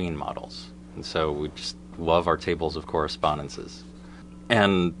mapping between models. And so we just love our tables of correspondences.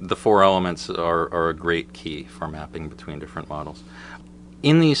 And the 4 elements are a great key for mapping between different models.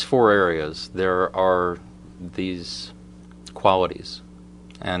 In these 4 areas, there are these qualities,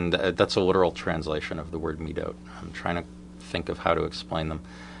 and that's a literal translation of the word midot. I'm trying to think of how to explain them.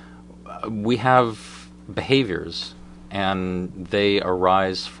 We have behaviors, and they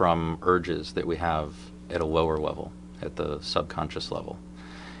arise from urges that we have at a lower level, at the subconscious level.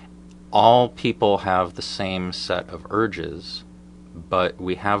 All people have the same set of urges, but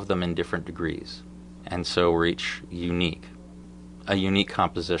we have them in different degrees, and so we're each unique, a unique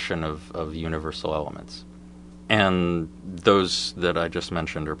composition of universal elements. And those that I just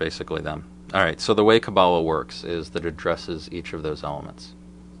mentioned are basically them. All right, so the way Kabbalah works is that it addresses each of those elements.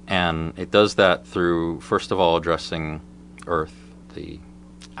 And it does that through, first of all, addressing earth, the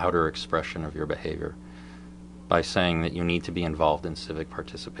outer expression of your behavior, by saying that you need to be involved in civic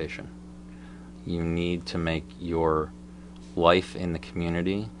participation. You need to make your life in the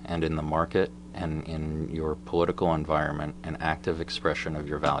community and in the market and in your political environment an active expression of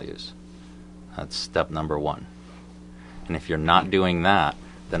your values. That's step number 1. And if you're not doing that,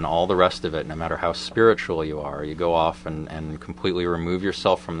 then all the rest of it, no matter how spiritual you are, you go off and completely remove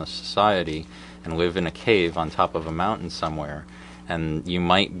yourself from the society and live in a cave on top of a mountain somewhere, and you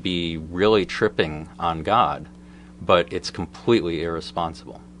might be really tripping on God, but it's completely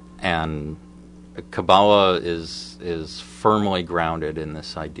irresponsible. And Kabbalah is firmly grounded in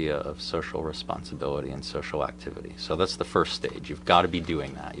this idea of social responsibility and social activity. So that's the first stage. You've got to be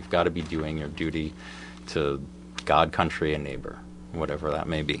doing that. You've got to be doing your duty to God, country, and neighbor, whatever that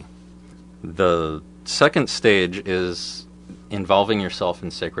may be. The second stage is involving yourself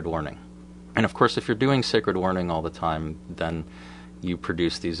in sacred learning. And of course, if you're doing sacred learning all the time, then you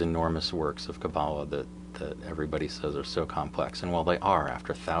produce these enormous works of Kabbalah that everybody says are so complex. And well, they are,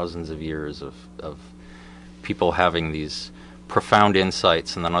 after thousands of years of people having these profound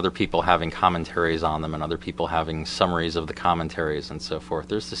insights, and then other people having commentaries on them, and other people having summaries of the commentaries, and so forth.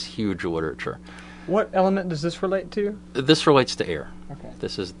 There's this huge literature. What element does this relate to? This relates to air. Okay.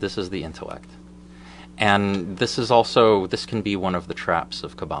 This is the intellect. And this can be one of the traps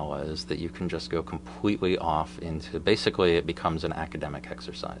of Kabbalah, is that you can just go completely off into, basically it becomes an academic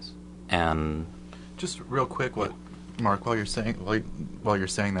exercise. And just real quick, Mark, while you're saying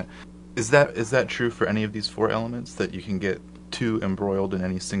that, is that true for any of these 4 elements, that you can get too embroiled in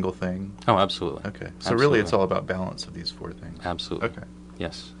any single thing? Oh, absolutely. Okay. So Absolutely. Really it's all about balance of these 4 things. Absolutely. Okay.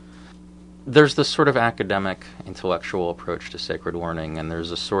 Yes. There's this sort of academic, intellectual approach to sacred learning, and there's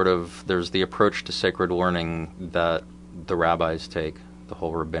the approach to sacred learning that the rabbis take, the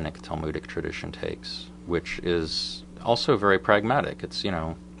whole rabbinic Talmudic tradition takes, which is also very pragmatic. It's,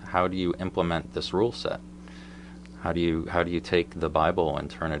 how do you implement this rule set? How do you take the Bible and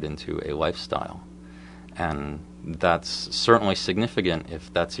turn it into a lifestyle? And that's certainly significant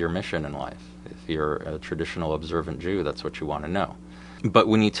if that's your mission in life. If you're a traditional observant Jew, that's what you want to know. But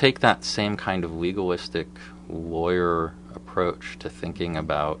when you take that same kind of legalistic lawyer approach to thinking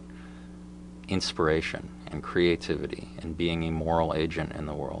about inspiration and creativity and being a moral agent in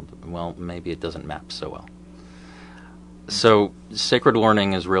the world, well, maybe it doesn't map so well. So sacred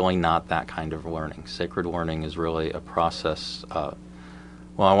learning is really not that kind of learning. Sacred learning is really a process. I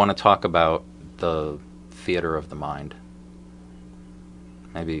want to talk about the theater of the mind.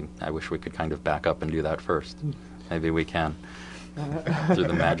 Maybe I wish we could kind of back up and do that first. Maybe we can. Through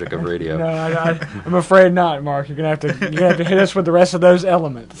the magic of radio. No, I'm afraid not, Mark. You're gonna have to hit us with the rest of those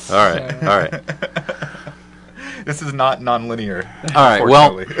elements. All right. This is not nonlinear. All right.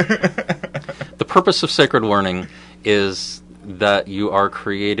 Well, the purpose of sacred learning is that you are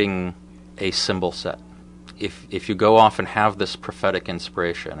creating a symbol set. If you go off and have this prophetic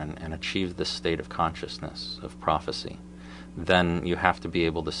inspiration and achieve this state of consciousness, of prophecy, then you have to be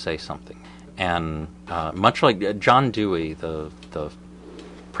able to say something. And much like John Dewey, the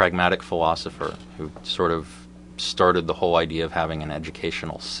pragmatic philosopher who sort of started the whole idea of having an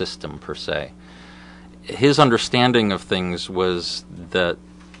educational system per se, his understanding of things was that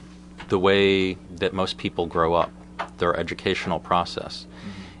the way that most people grow up, their educational process,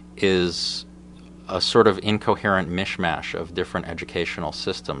 is a sort of incoherent mishmash of different educational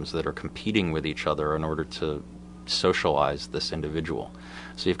systems that are competing with each other in order to socialize this individual.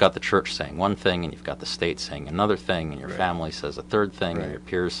 So you've got the church saying one thing, and you've got the state saying another thing, and your family says a third thing, and your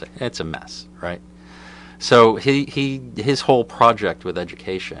peers say, it's a mess, right? So his whole project with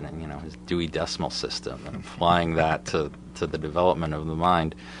education and, his Dewey Decimal System and applying that to the development of the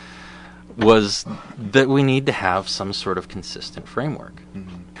mind was that we need to have some sort of consistent framework.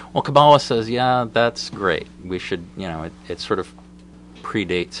 Well, Kabbalah says, yeah, that's great. We should, it sort of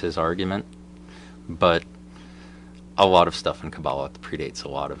predates his argument, but a lot of stuff in Kabbalah predates a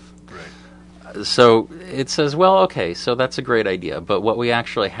lot of. Right. So it says, well, okay, so that's a great idea, but what we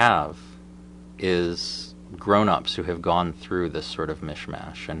actually have is grown-ups who have gone through this sort of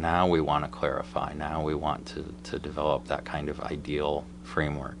mishmash, and now we want to clarify. Now we want to develop that kind of ideal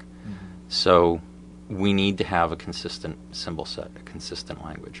framework. So we need to have a consistent symbol set, a consistent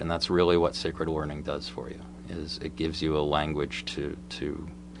language, and that's really what sacred learning does for you, is it gives you a language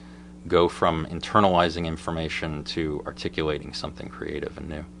to go from internalizing information to articulating something creative and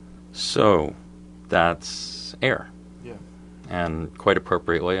new. So that's air. Yeah. And quite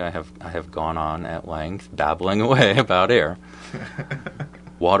appropriately, I have gone on at length, babbling away about air.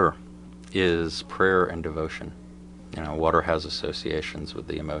 Water is prayer and devotion. Water has associations with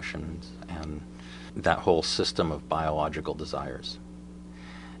the emotions and that whole system of biological desires.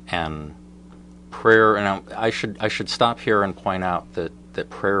 And prayer, and I should stop here and point out that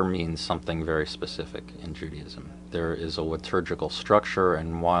prayer means something very specific in Judaism. There is a liturgical structure,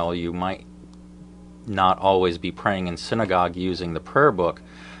 and while you might not always be praying in synagogue using the prayer book,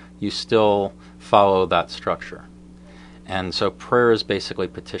 you still follow that structure. And so prayer is basically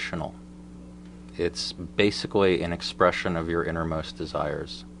petitional. It's basically an expression of your innermost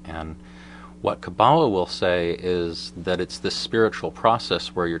desires. And what Kabbalah will say is that it's this spiritual process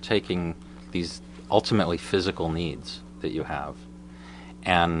where you're taking these ultimately physical needs that you have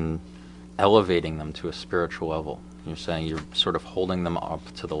and elevating them to a spiritual level. You're saying you're sort of holding them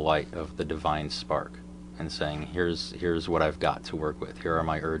up to the light of the divine spark and saying, here's what I've got to work with. Here are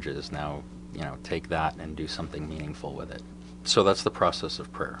my urges. Now, take that and do something meaningful with it. So that's the process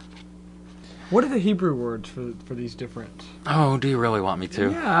of prayer. What are the Hebrew words for these different? Oh, do you really want me to?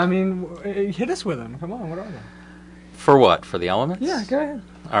 Yeah, hit us with them. Come on, what are they? For what? For the elements? Yeah, go ahead.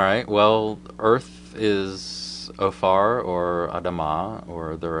 All right. Well, earth is Ophar or Adamah,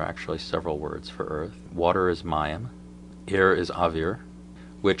 or there are actually several words for earth. Water is Mayim. Air is Avir,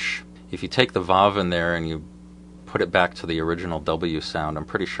 which, if you take the Vav in there and you put it back to the original W sound, I'm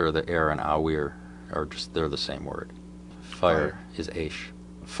pretty sure that air and Awir they're the same word. Fire is Aish.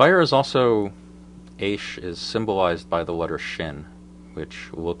 Fire is also, Aish is symbolized by the letter Shin, which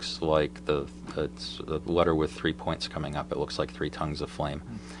looks like it's a letter with 3 points coming up. It looks like 3 tongues of flame.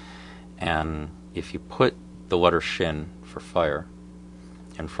 And if you put the letter Shin for fire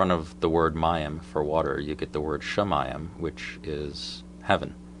in front of the word Mayim for water, you get the word Shamayim, which is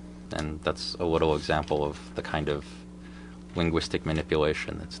heaven. And that's a little example of the kind of linguistic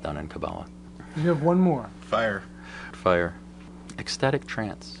manipulation that's done in Kabbalah. You have one more. Fire. Ecstatic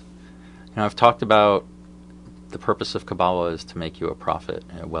trance. I've talked about the purpose of Kabbalah is to make you a prophet.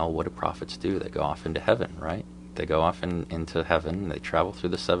 Well, what do prophets do? They go off into heaven, right? They go off into heaven, they travel through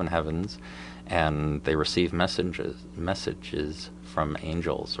the 7 heavens, and they receive messages from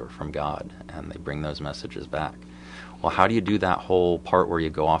angels or from God, and they bring those messages back. Well, how do you do that whole part where you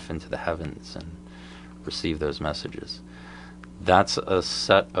go off into the heavens and receive those messages? That's a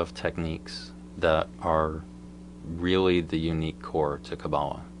set of techniques that are really the unique core to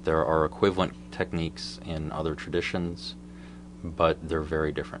Kabbalah. There are equivalent techniques in other traditions, but they're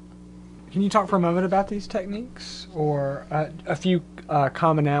very different. Can you talk for a moment about these techniques, or a few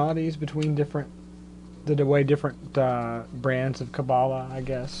commonalities between the way different brands of Kabbalah, I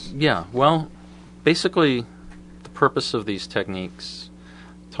guess? Yeah, well, basically, the purpose of these techniques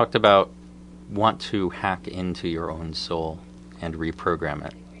talked about want to hack into your own soul and reprogram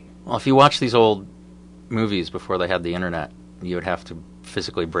it. Well, if you watch these old movies before they had the internet, you would have to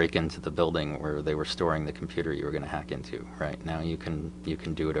physically break into the building where they were storing the computer you were going to hack into. Right now, you can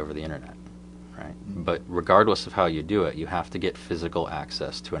do it over the internet, right? But regardless of how you do it, you have to get physical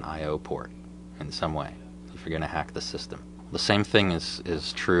access to an I/O port in some way if you're going to hack the system. The same thing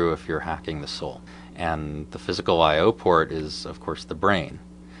is true if you're hacking the soul, and the physical I/O port is, of course, the brain.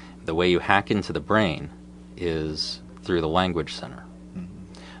 The way you hack into the brain is through the language center.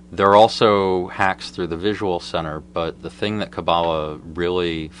 There are also hacks through the visual center, but the thing that Kabbalah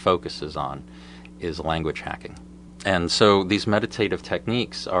really focuses on is language hacking. And so these meditative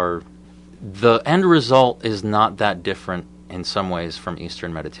techniques the end result is not that different in some ways from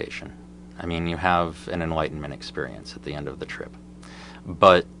Eastern meditation. I mean, you have an enlightenment experience at the end of the trip.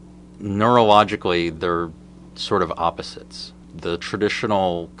 But neurologically, they're sort of opposites. The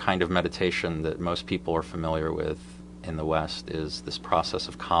traditional kind of meditation that most people are familiar with in the West is this process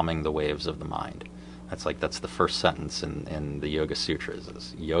of calming the waves of the mind. That's the first sentence in the Yoga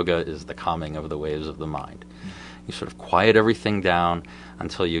Sutras. Yoga is the calming of the waves of the mind. You sort of quiet everything down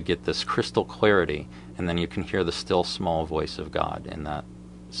until you get this crystal clarity, and then you can hear the still small voice of God in that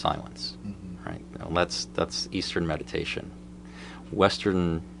silence. Right? Well, that's Eastern meditation.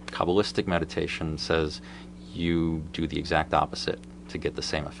 Western Kabbalistic meditation says you do the exact opposite to get the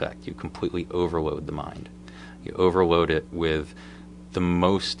same effect. You completely overload the mind. You overload it with the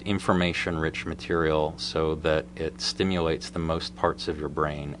most information-rich material so that it stimulates the most parts of your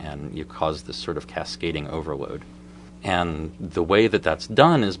brain, and you cause this sort of cascading overload. And the way that that's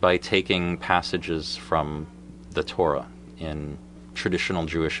done is by taking passages from the Torah in traditional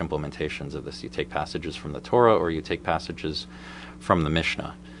Jewish implementations of this. You take passages from the Torah, or you take passages from the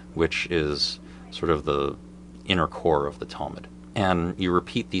Mishnah, which is sort of the inner core of the Talmud. And you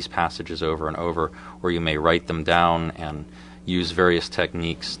repeat these passages over and over, or you may write them down and use various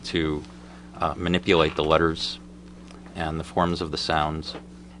techniques to manipulate the letters and the forms of the sounds.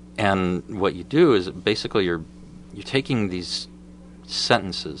 And what you do is basically you're taking these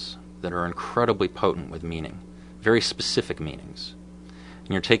sentences that are incredibly potent with meaning, very specific meanings, and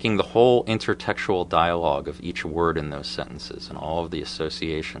you're taking the whole intertextual dialogue of each word in those sentences and all of the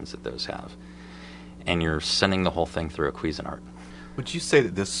associations that those have, and you're sending the whole thing through a Cuisinart. Would you say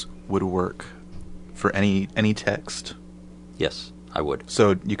that this would work for any text? Yes, I would.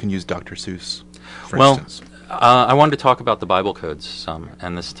 So you can use Dr. Seuss, for instance. I wanted to talk about the Bible codes some,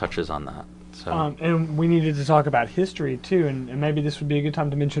 and this touches on that. So. And we needed to talk about history, too, and maybe this would be a good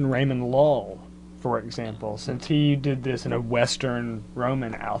time to mention Raymond Lull, for example, since he did this in a Western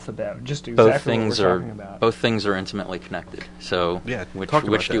Roman alphabet, just exactly what we're talking about. Both things are intimately connected. So yeah,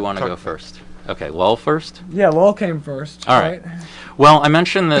 which do you want to go first? Okay, Lull first? Yeah, Lull came first. All right. Well, I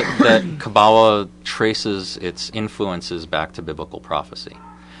mentioned that Kabbalah traces its influences back to biblical prophecy.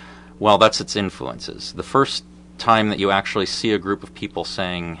 Well, that's its influences. The first time that you actually see a group of people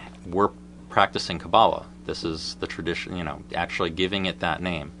saying, we're practicing Kabbalah, this is the tradition, actually giving it that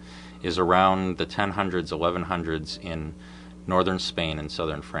name, is around the 1000s, 1100s in northern Spain and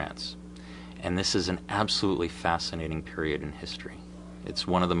southern France. And this is an absolutely fascinating period in history. It's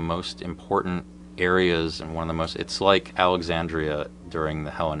one of the most important areas and one of the most, it's like Alexandria during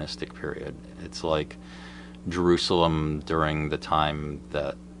the Hellenistic period. It's like Jerusalem during the time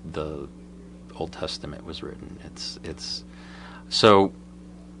that the Old Testament was written. It's so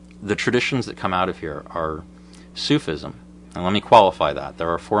the traditions that come out of here are Sufism. And let me qualify that. There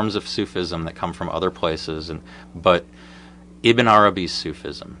are forms of Sufism that come from other places, but Ibn Arabi's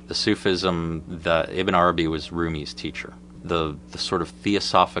Sufism, the Sufism that Ibn Arabi was Rumi's teacher, the sort of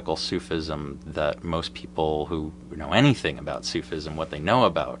theosophical Sufism that most people who know anything about Sufism, what they know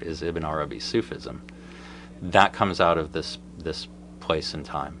about is Ibn Arabi's Sufism. That comes out of this place and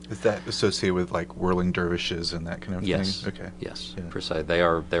time. Is that associated with like whirling dervishes and that kind of yes. thing? Okay. Yes, yeah. Precisely. They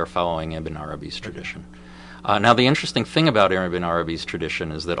are following Ibn Arabi's tradition. Now, the interesting thing about Ibn Arabi's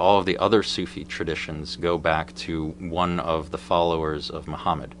tradition is that all of the other Sufi traditions go back to one of the followers of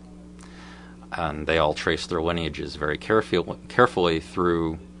Muhammad. And they all trace their lineages very carefully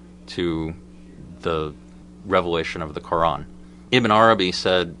through to the revelation of the Quran. Ibn Arabi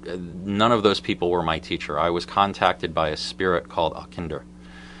said, none of those people were my teacher. I was contacted by a spirit called Al-Kindar,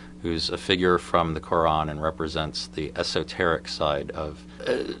 who's a figure from the Quran and represents the esoteric side of...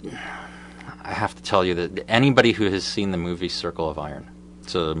 I have to tell you that anybody who has seen the movie Circle of Iron,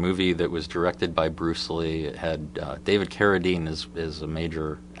 it's a movie that was directed by Bruce Lee. It had David Carradine is a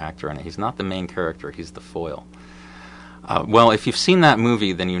major actor in it. He's not the main character, he's the foil. Well, if you've seen that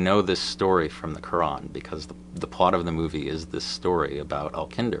movie, then you know this story from the Quran, because the plot of the movie is this story about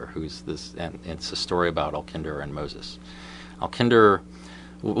Al-Kindar, and it's a story about Al-Kindar and Moses. Al-Kindar,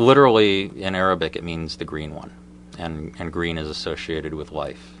 literally in Arabic, it means the green one, and green is associated with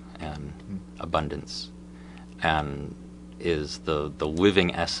life and abundance, and is the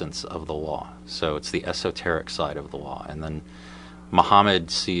living essence of the law. So it's the esoteric side of the law. And then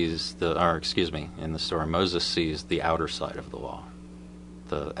Muhammad sees in the story, Moses sees the outer side of the law,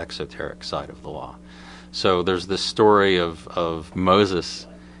 the exoteric side of the law. So there's this story of Moses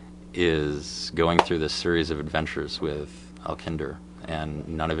is going through this series of adventures with Al-Kindar, and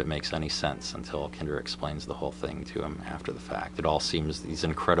none of it makes any sense until Al-Kindar explains the whole thing to him after the fact. It all seems these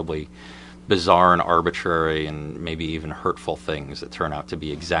incredibly bizarre and arbitrary and maybe even hurtful things that turn out to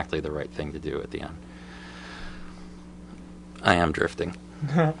be exactly the right thing to do at the end. I am drifting.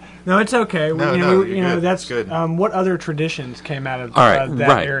 No, it's okay. That's good. What other traditions came out of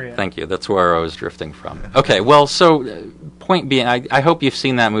that area? Thank you. That's where I was drifting from. Okay, well, so point being, I hope you've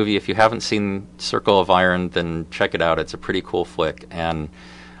seen that movie. If you haven't seen Circle of Iron, then check it out. It's a pretty cool flick, and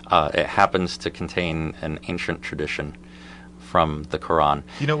it happens to contain an ancient tradition from the Quran.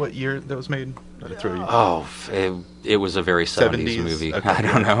 You know what year that was made? It was a very 70s movie. Okay. I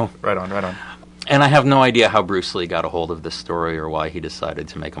don't know. Right on. And I have no idea how Bruce Lee got a hold of this story or why he decided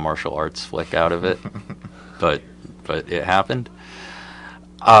to make a martial arts flick out of it, but it happened.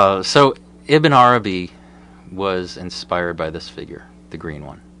 So Ibn Arabi was inspired by this figure, the green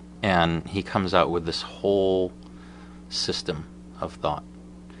one, and he comes out with this whole system of thought.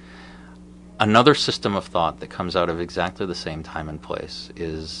 Another system of thought that comes out of exactly the same time and place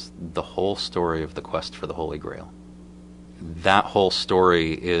is the whole story of the quest for the Holy Grail. That whole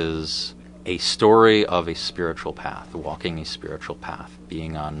story is a story of a spiritual path, walking a spiritual path,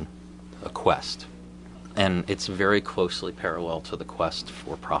 being on a quest. And it's very closely parallel to the quest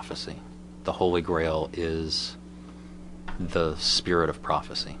for prophecy. The Holy Grail is the spirit of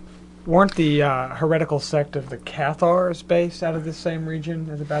prophecy. Weren't the heretical sect of the Cathars based out of the same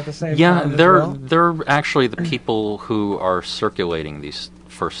region at about the same Yeah, time? they're actually the people who are circulating these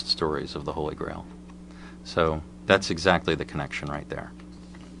first stories of the Holy Grail. So that's exactly the connection right there.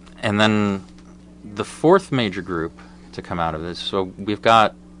 And then the fourth major group to come out of this, so we've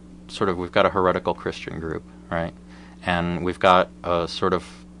got a heretical Christian group, right? And we've got a sort of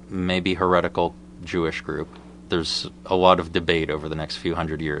maybe heretical Jewish group. There's a lot of debate over the next few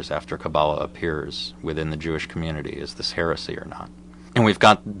hundred years after Kabbalah appears within the Jewish community. Is this heresy or not? And we've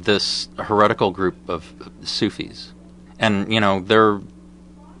got this heretical group of Sufis. And, their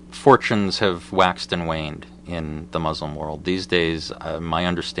fortunes have waxed and waned in the Muslim world. These days, my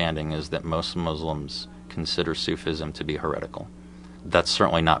understanding is that most Muslims consider Sufism to be heretical. That's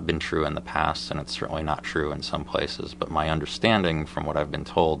certainly not been true in the past, and it's certainly not true in some places. But my understanding from what I've been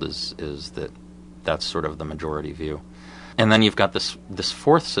told is that that's sort of the majority view. And then you've got this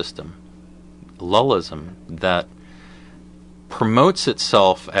fourth system, Lullism, that promotes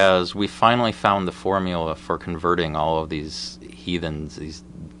itself as we finally found the formula for converting all of these heathens, these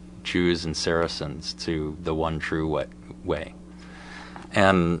Jews and Saracens, to the one true way.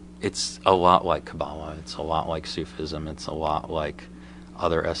 And it's a lot like Kabbalah, it's a lot like Sufism, it's a lot like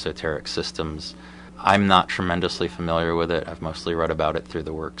other esoteric systems. I'm not tremendously familiar with it. I've mostly read about it through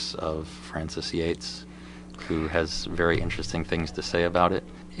the works of Francis Yates, who has very interesting things to say about it.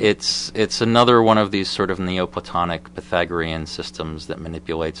 It's another one of these sort of Neoplatonic Pythagorean systems that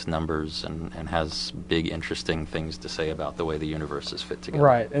manipulates numbers and has big, interesting things to say about the way the universe is fit together.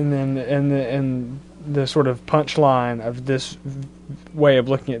 Right, and then the sort of punchline of this way of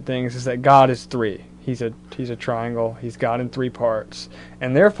looking at things is that God is three. He's a triangle. He's God in three parts,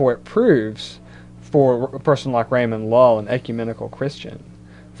 and therefore it proves for a person like Raymond Lull, an ecumenical Christian,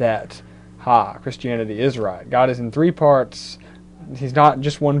 that Christianity is right. God is in three parts. He's not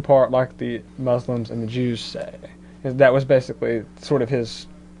just one part like the Muslims and the Jews say. That was basically sort of his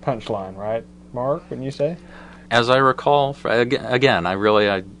punchline, right, Mark, wouldn't you say? As I recall, again,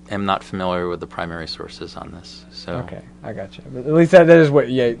 I am not familiar with the primary sources on this. So. Okay, I got you. But at least that is what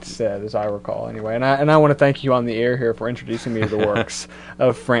Yates said, as I recall, anyway. And I want to thank you on the air here for introducing me to the works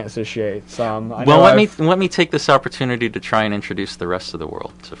of Francis Yates. Let me take this opportunity to try and introduce the rest of the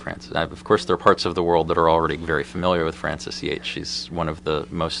world to Francis. Of course, there are parts of the world that are already very familiar with Francis Yates. She's one of the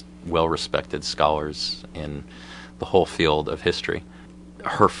most well-respected scholars in the whole field of history.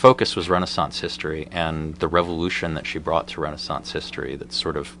 Her focus was Renaissance history and the revolution that she brought to Renaissance history that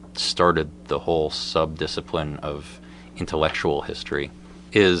sort of started the whole sub-discipline of intellectual history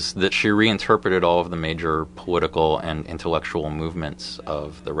is that she reinterpreted all of the major political and intellectual movements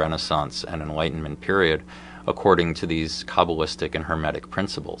of the Renaissance and Enlightenment period according to these Kabbalistic and Hermetic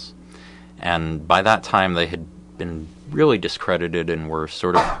principles. And by that time they had been really discredited and were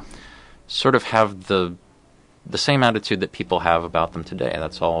sort of have the same attitude that people have about them today.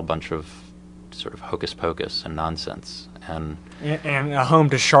 That's all a bunch of sort of hocus pocus and nonsense. And a home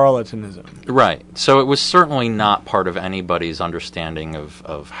to charlatanism. Right. So it was certainly not part of anybody's understanding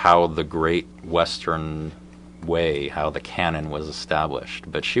of how the great Western way, how the canon was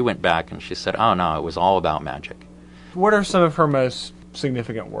established. But she went back and she said, oh no, it was all about magic. What are some of her most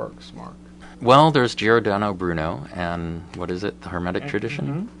significant works, Mark? Well, there's Giordano Bruno and, the Hermetic tradition?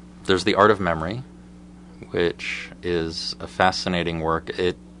 Mm-hmm. There's The Art of Memory, which is a fascinating work.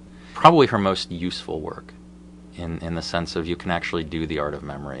 It probably her most useful work in the sense of you can actually do the art of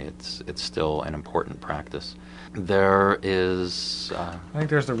memory. It's still an important practice. There is I think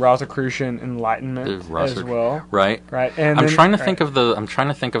there's the Rosicrucian Enlightenment as well. Right. And I'm trying to think of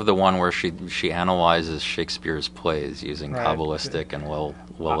the one where she analyzes Shakespeare's plays using Kabbalistic and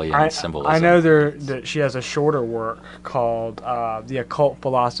Lillian symbolism. I know that she has a shorter work called The Occult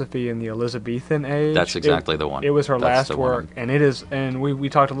Philosophy in the Elizabethan Age. That's exactly the one. It was her last work, and it is. And we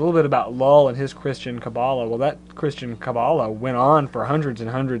talked a little bit about Lull and his Christian Kabbalah. Well, Christian Kabbalah went on for hundreds and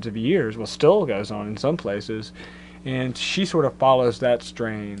hundreds of years, well, still goes on in some places, and she sort of follows that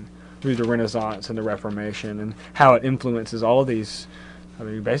strain through the Renaissance and the Reformation, and how it influences all of these,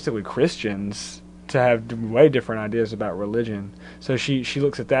 basically Christians to have way different ideas about religion. So she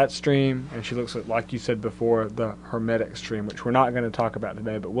looks at that stream, and she looks at, like you said before, the Hermetic stream, which we're not going to talk about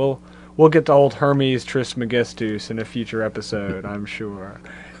today, but we'll get to old Hermes Trismegistus in a future episode, I'm sure.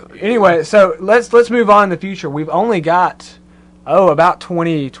 Anyway, so let's move on in the future. We've only got about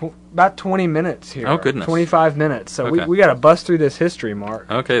 20 minutes here. Oh, goodness. 25 minutes. So Okay. we got to bust through this history,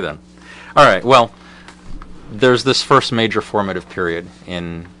 Mark. Okay, then. All right, well, there's this first major formative period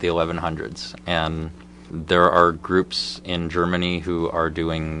in the 1100s, and there are groups in Germany who are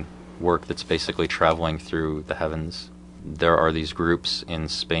doing work that's basically traveling through the heavens. There are these groups in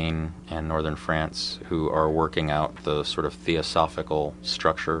Spain and northern France who are working out the sort of theosophical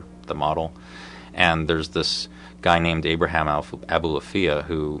structure, the model. And there's this guy named Abraham Abulafia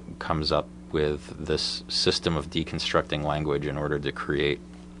who comes up with this system of deconstructing language in order to create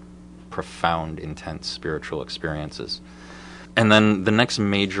profound, intense spiritual experiences. And then the next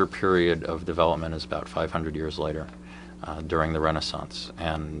major period of development is about 500 years later, during the Renaissance.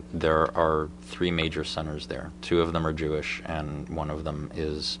 And there are three major centers there. Two of them are Jewish, and one of them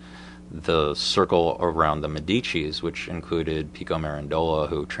is the circle around the Medicis, which included Pico Mirandola,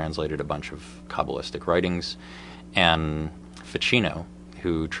 who translated a bunch of Kabbalistic writings, and Ficino,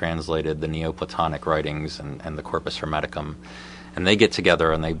 who translated the Neoplatonic writings and the Corpus Hermeticum. And they get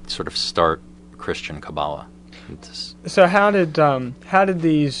together and they sort of start Christian Kabbalah. So how did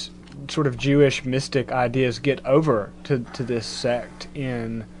these sort of Jewish mystic ideas get over to this sect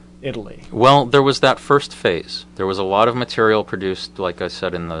in Italy? Well, there was that first phase. There was a lot of material produced, like I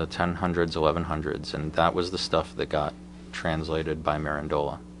said, in the 1000s, 1100s, and that was the stuff that got translated by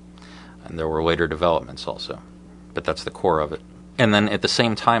Mirandola. And there were later developments also, but that's the core of it. And then at the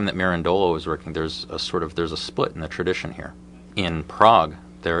same time that Mirandola was working, there's a split in the tradition here. In Prague,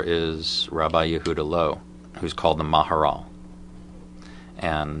 there is Rabbi Yehuda Loew, who's called the Maharal.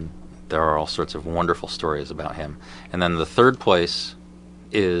 And there are all sorts of wonderful stories about him. And then the third place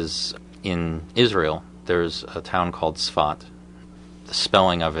is in Israel. There's a town called Tzfat. The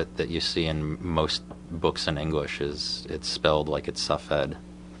spelling of it that you see in most books in English it's spelled like it's Safed,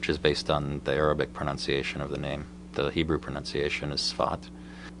 which is based on the Arabic pronunciation of the name. The Hebrew pronunciation is Tzfat.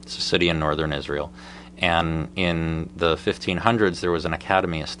 It's a city in northern Israel. And in the 1500s, there was an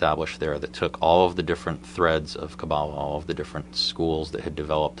academy established there that took all of the different threads of Kabbalah, all of the different schools that had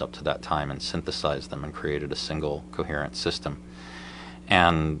developed up to that time, and synthesized them and created a single coherent system.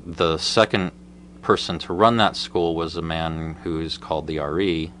 And the second person to run that school was a man who's called the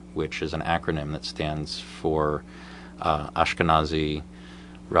Arial, which is an acronym that stands for Ashkenazi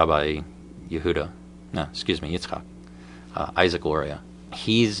Rabbi Yitzchak, Isaac Luria.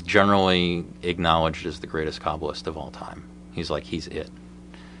 He's generally acknowledged as the greatest Kabbalist of all time. He's it.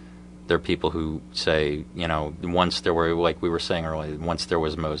 There are people who say, once there were, like we were saying earlier, once there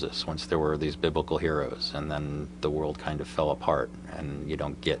was Moses, once there were these biblical heroes, and then the world kind of fell apart, and you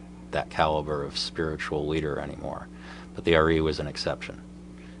don't get that caliber of spiritual leader anymore. But the Ari was an exception.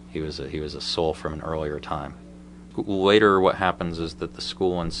 He was a soul from an earlier time. Later, what happens is that the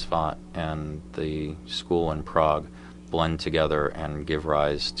school in Tzfat and the school in Prague blend together and give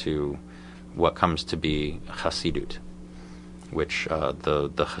rise to what comes to be Hasidut, which the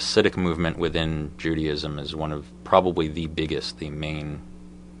Hasidic movement within Judaism is one of probably the biggest, the main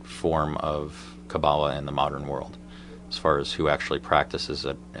form of Kabbalah in the modern world, as far as who actually practices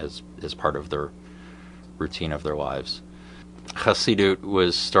it as part of their routine of their lives. Hasidut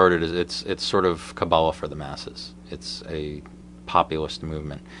was started as it's sort of Kabbalah for the masses. It's a populist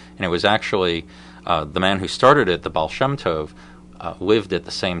movement, and it was actually the man who started it, the Baal Shem Tov, lived at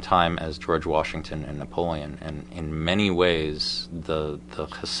the same time as George Washington and Napoleon, and in many ways the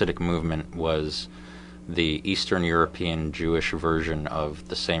Hasidic movement was the Eastern European Jewish version of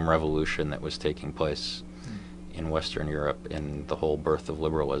the same revolution that was taking place in Western Europe in the whole birth of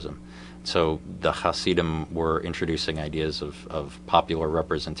liberalism. So the Hasidim were introducing ideas of popular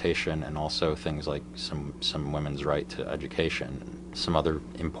representation, and also things like some women's right to education, some other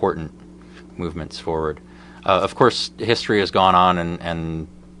important movements forward. Of course, history has gone on, and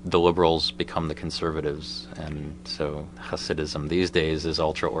the liberals become the conservatives, and so Hasidism these days is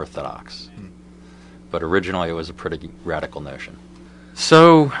ultra-Orthodox. But originally it was a pretty radical notion.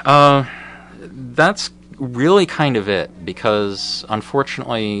 So that's really kind of it, because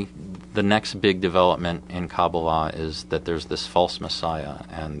unfortunately the next big development in Kabbalah is that there's this false messiah,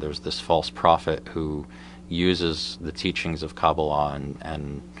 and there's this false prophet who uses the teachings of Kabbalah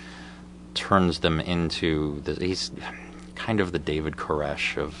and turns them into he's kind of the David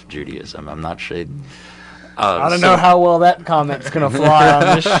Koresh of Judaism. I'm not sure. I don't know how well that comment's going to fly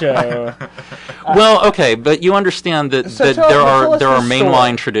on this show. Well, okay, but you understand that there are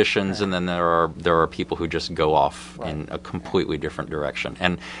mainline traditions, and then there are people who just go off in a completely different direction.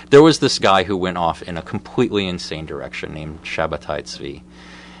 And there was this guy who went off in a completely insane direction named Shabbatai Tzvi.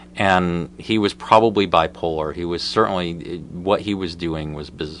 And he was probably bipolar. He was certainly, what he was doing was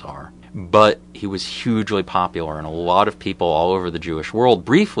bizarre. But he was hugely popular, and a lot of people all over the Jewish world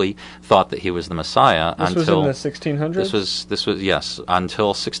briefly thought that he was the Messiah. This until was in the 1600s? This was yes, until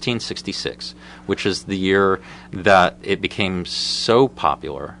 1666, which is the year that it became so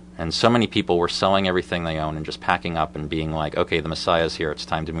popular, and so many people were selling everything they own and just packing up and being like, okay, the Messiah's here, it's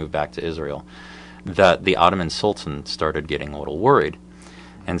time to move back to Israel, that the Ottoman Sultan started getting a little worried.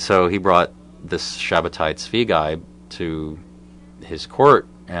 And so he brought this Shabbatai Tzvi guy to his court,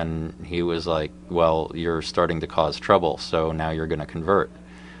 and he was like, well, you're starting to cause trouble, so now you're going to convert,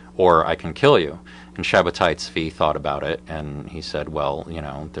 or I can kill you. And Shabbatai Tzvi thought about it, and he said, well,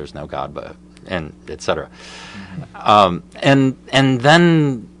 there's no God, but, and et cetera. And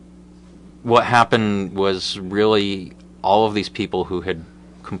then what happened was really all of these people who had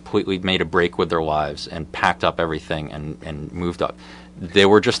completely made a break with their lives and packed up everything and moved up, they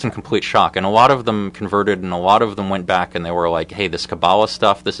were just in complete shock. And a lot of them converted, and a lot of them went back, and they were like, hey, this Kabbalah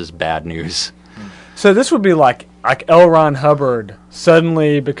stuff, this is bad news. So this would be like L. Ron Hubbard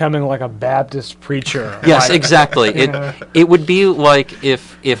suddenly becoming like a Baptist preacher. Yes, exactly. It would be like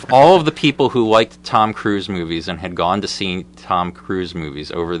if all of the people who liked Tom Cruise movies and had gone to see Tom Cruise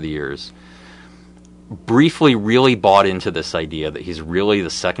movies over the years briefly really bought into this idea that he's really the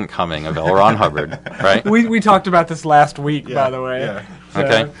second coming of L. Ron Hubbard, right? We talked about this last week, by the way. Yeah. So.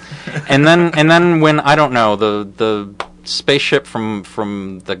 Okay. And then when, I don't know, the spaceship from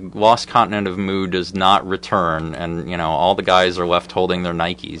the lost continent of Mu does not return, and all the guys are left holding their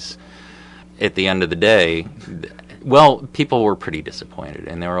Nikes at the end of the day, well, people were pretty disappointed,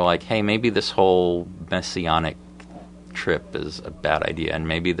 and they were like, hey, maybe this whole messianic trip is a bad idea, and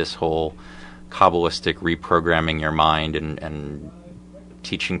maybe this whole Kabbalistic reprogramming your mind and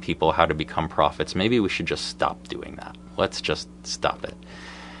teaching people how to become prophets, maybe we should just stop doing that. Let's just stop it.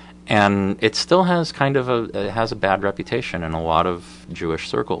 And it still has a bad reputation in a lot of Jewish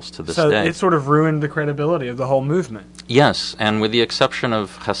circles to this day. So it sort of ruined the credibility of the whole movement. Yes, and with the exception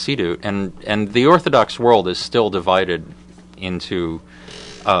of Hasidut, and the Orthodox world is still divided into,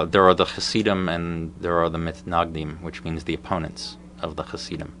 there are the Hasidim and there are the Mitnagdim, which means the opponents of the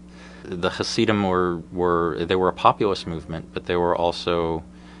Hasidim. The Hasidim were a populist movement, but they were also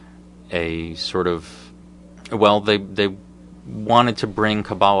a sort of, well, they wanted to bring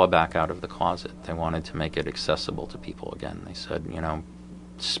Kabbalah back out of the closet. They wanted to make it accessible to people again. They said,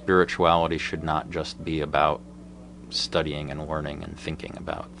 spirituality should not just be about studying and learning and thinking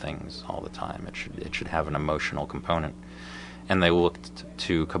about things all the time. It should have an emotional component. And they looked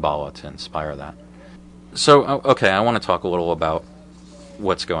to Kabbalah to inspire that. So, okay, I want to talk a little about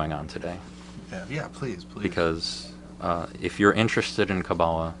what's going on today. Yeah, please. Because if you're interested in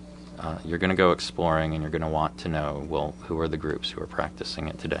Kabbalah, you're going to go exploring, and you're going to want to know, well, who are the groups who are practicing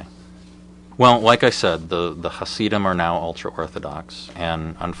it today? Well, like I said, the Hasidim are now ultra-Orthodox,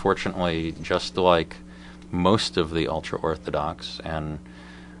 and unfortunately, just like most of the ultra-Orthodox and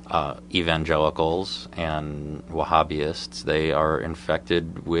evangelicals and Wahhabists, they are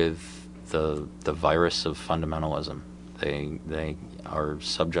infected with the virus of fundamentalism. They are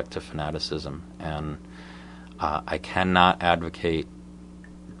subject to fanaticism, and I cannot advocate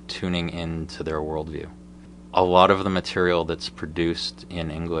tuning into their worldview. A lot of the material that's produced in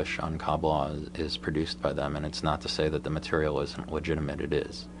English on Kabbalah is produced by them, and it's not to say that the material isn't legitimate, it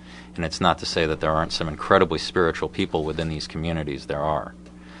is. And it's not to say that there aren't some incredibly spiritual people within these communities, there are.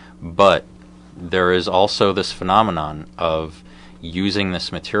 But there is also this phenomenon of using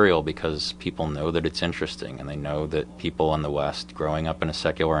this material because people know that it's interesting, and they know that people in the West, growing up in a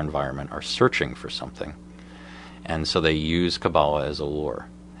secular environment, are searching for something. And so they use Kabbalah as a lure.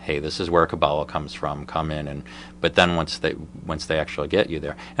 Hey, this is where Kabbalah comes from, come in. But then once they actually get you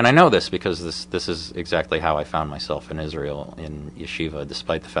there, and I know this because this is exactly how I found myself in Israel in yeshiva,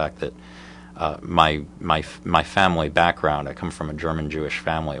 despite the fact that my family background, I come from a German Jewish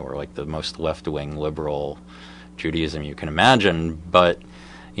family. We're like the most left-wing liberal Judaism you can imagine, but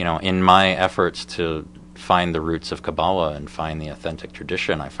in my efforts to find the roots of Kabbalah and find the authentic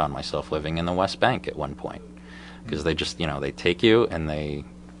tradition, I found myself living in the West Bank at one point, because they just they take you and they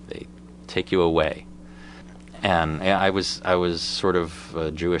take you away. And I was sort of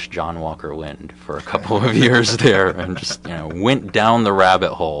a Jewish John Walker Lind for a couple of years there, and just went down the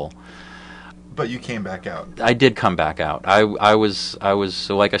rabbit hole But you came back out. I did come back out. I was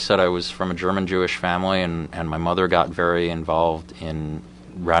so like I said, I was from a German Jewish family, and my mother got very involved in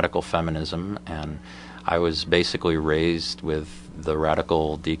radical feminism, and I was basically raised with the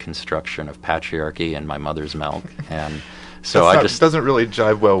radical deconstruction of patriarchy in my mother's milk, and so doesn't really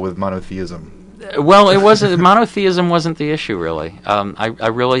jive well with monotheism. Well, it wasn't. Monotheism wasn't the issue, really. I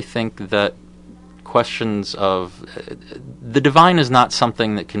really think that questions of the divine is not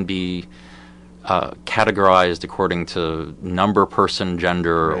something that can be categorized according to number, person,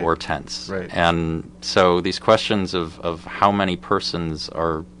 gender, or tense. Right. And so these questions of how many persons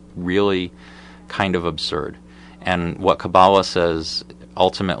are really kind of absurd. And what Kabbalah says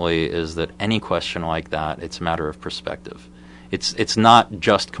ultimately is that any question like that, it's a matter of perspective. It's not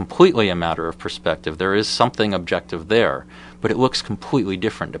just completely a matter of perspective. There is something objective there, but it looks completely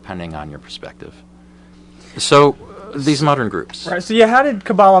different depending on your perspective. So these modern groups. Right. So how did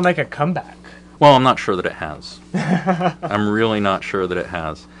Kabbalah make a comeback? Well, I'm not sure that it has. I'm really not sure that it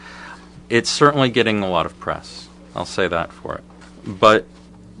has. It's certainly getting a lot of press. I'll say that for it. But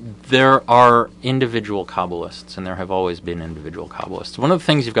there are individual Kabbalists, and there have always been individual Kabbalists. One of the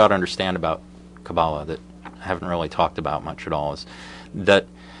things you've got to understand about Kabbalah that I haven't really talked about much at all is that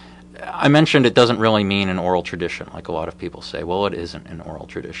I mentioned it doesn't really mean an oral tradition, like a lot of people say. Well, it isn't an oral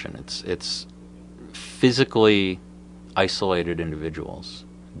tradition. It's physically isolated individuals.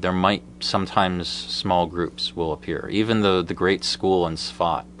 There might sometimes small groups will appear. Even the great school in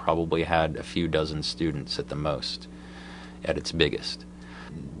Sfat probably had a few dozen students at the most, at its biggest.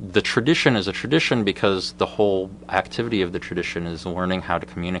 The tradition is a tradition because the whole activity of the tradition is learning how to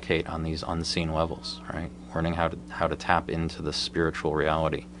communicate on these unseen levels, right? Learning how to tap into the spiritual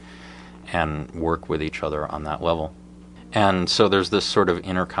reality and work with each other on that level. And so there's this sort of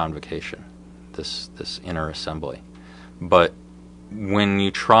inner convocation, this inner assembly. But when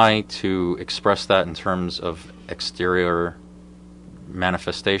you try to express that in terms of exterior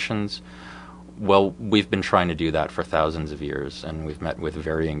manifestations, well, we've been trying to do that for thousands of years, and we've met with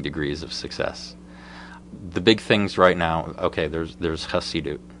varying degrees of success. The big things right now, okay, there's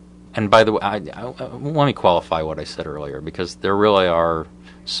Hasidut. And by the way, let me qualify what I said earlier, because there really are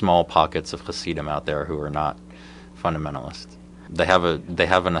small pockets of Hasidim out there who are not fundamentalist. They have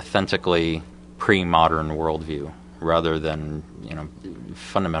an authentically pre-modern worldview, rather than,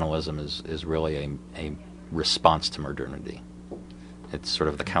 fundamentalism is really a response to modernity. It's sort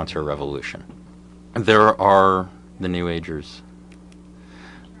of the counter-revolution. There are the New Agers,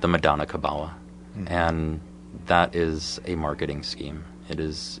 the Madonna Kabbalah, and that is a marketing scheme. It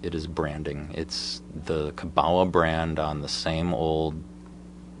is branding. It's the Kabbalah brand on the same old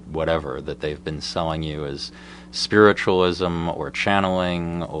whatever that they've been selling you as spiritualism or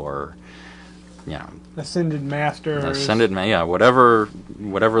channeling or Ascended Masters. Whatever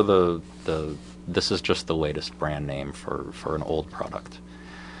the this is just the latest brand name for an old product.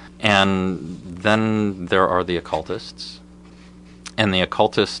 And then there are the occultists. And the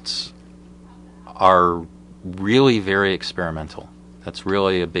occultists are really very experimental. That's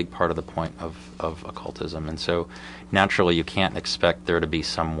really a big part of the point of occultism. And so naturally you can't expect there to be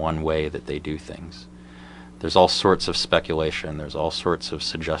some one way that they do things. There's all sorts of speculation. There's all sorts of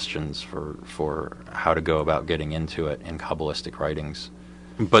suggestions for how to go about getting into it in Kabbalistic writings.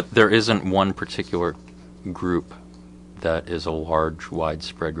 But there isn't one particular group that is a large,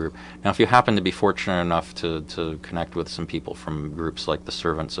 widespread group. Now, if you happen to be fortunate enough to connect with some people from groups like the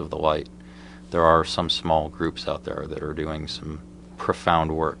Servants of the Light, there are some small groups out there that are doing some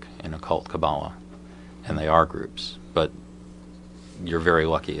profound work in occult Kabbalah, and they are groups. But you're very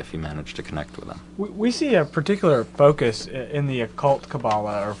lucky if you manage to connect with them. We see a particular focus in the occult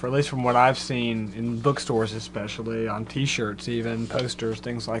Kabbalah, or at least from what I've seen in bookstores especially, on T-shirts even, posters,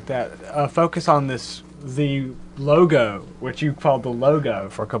 things like that, a focus on the logo, which you call the logo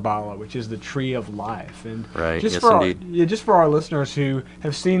for Kabbalah, which is the Tree of Life. And right, just yes indeed. Just for our listeners who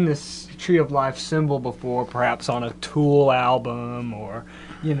have seen this Tree of Life symbol before, perhaps on a Tool album or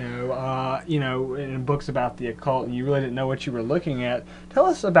in books about the occult, and you really didn't know what you were looking at. Tell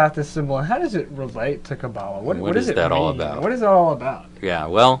us about this symbol, and how does it relate to Kabbalah? What does it mean? All about? What is it all about? Yeah,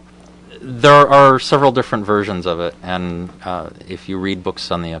 well, there are several different versions of it, and if you read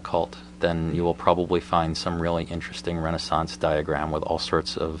books on the occult, then you will probably find some really interesting Renaissance diagram with all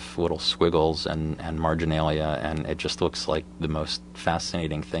sorts of little squiggles and marginalia, and it just looks like the most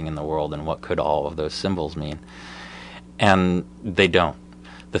fascinating thing in the world, and what could all of those symbols mean? And they don't.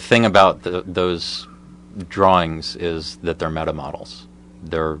 The thing about those drawings is that they're meta-models.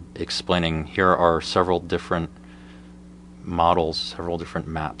 They're explaining, here are several different models, several different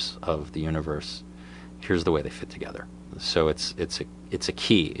maps of the universe. Here's the way they fit together. So it's it's a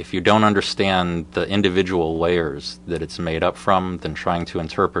key. If you don't understand the individual layers that it's made up from, then trying to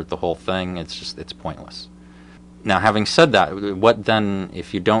interpret the whole thing, it's pointless. Now, having said that, what then,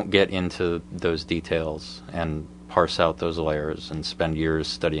 if you don't get into those details and parse out those layers and spend years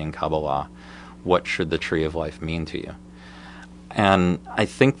studying Kabbalah, what should the tree of life mean to you? And I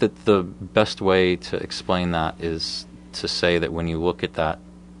think that the best way to explain that is to say that when you look at that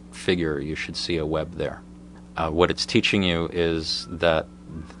figure, you should see a web there. What it's teaching you is that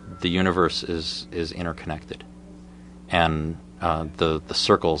the universe is interconnected. And the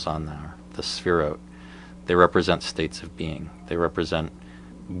circles on there, the spheroid, they represent states of being. They represent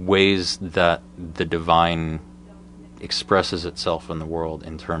ways that the divine expresses itself in the world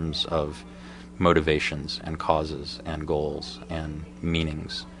in terms of motivations and causes and goals and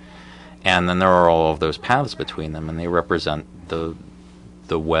meanings. And then there are all of those paths between them, and they represent the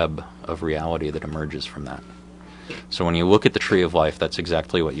web of reality that emerges from that. So when you look at the tree of life, that's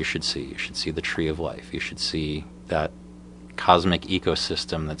exactly what you should see. You should see the tree of life. You should see that cosmic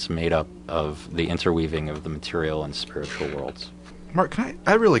ecosystem that's made up of the interweaving of the material and spiritual worlds. Mark,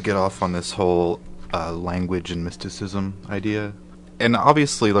 I really get off on this whole language and mysticism idea. And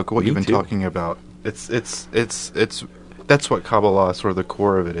obviously, look, what you've been talking about, it's that's what Kabbalah, sort of the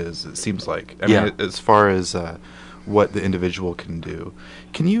core of it is, it seems like. I mean, as far as what the individual can do.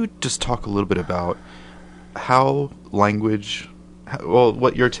 Can you just talk a little bit about how language,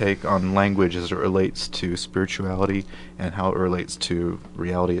 what your take on language as it relates to spirituality and how it relates to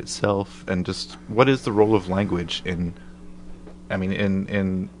reality itself, and just what is the role of language in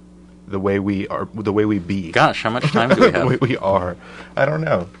the way we are, the way we be? Gosh, how much time do we have? The way we are. I don't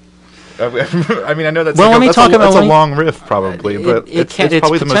know. I mean, I know that's that's a long riff, probably, but it's probably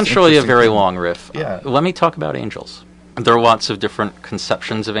the most potentially a very long riff. Yeah. Let me talk about angels. There are lots of different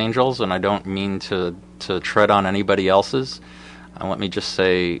conceptions of angels, and I don't mean to tread on anybody else's. Let me just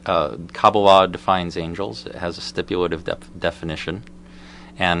say, Kabbalah defines angels. It has a stipulative definition,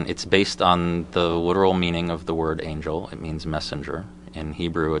 and it's based on the literal meaning of the word angel. It means messenger. In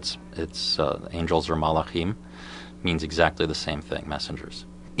Hebrew, it's angels or malachim, means exactly the same thing, messengers.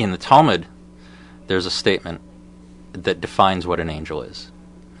 In the Talmud, there's a statement that defines what an angel is.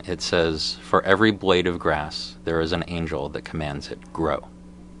 It says, "For every blade of grass, there is an angel that commands it grow."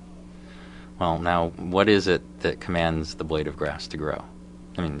 Well, now, what is it that commands the blade of grass to grow?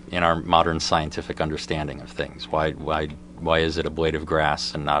 I mean, in our modern scientific understanding of things, why is it a blade of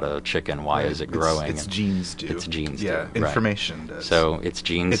grass and not a chicken? Why is it growing? Its genes do. Its genes do. Information does. So its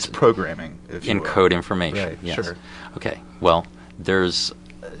genes... It's programming, if you will. Encode information. Right, yes. Sure. Okay, well, there's...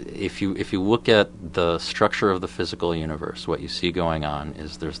 If you look at the structure of the physical universe, what you see going on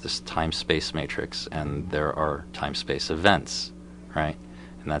is there's this time-space matrix, and there are time-space events, right?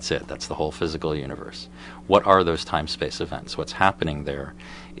 And that's it. That's the whole physical universe. What are those time-space events? What's happening there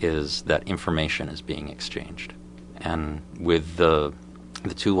is that information is being exchanged. And with the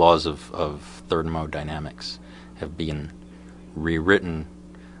two laws of thermodynamics have been rewritten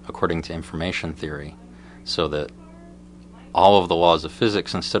according to information theory, so that all of the laws of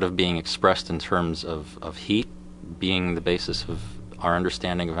physics, instead of being expressed in terms of heat being the basis of our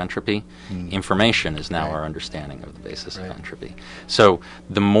understanding of entropy, information is now our understanding of the basis of entropy. So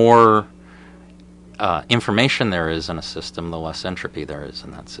the more information there is in a system, the less entropy there is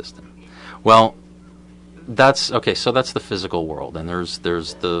in that system. Well, that's okay. So that's the physical world, and there's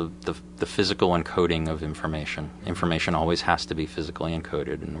the physical encoding of information. Information always has to be physically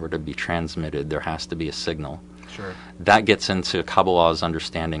encoded. In order to be transmitted, there has to be a signal. Sure. That gets into Kabbalah's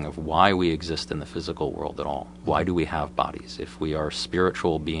understanding of why we exist in the physical world at all. Why do we have bodies? If we are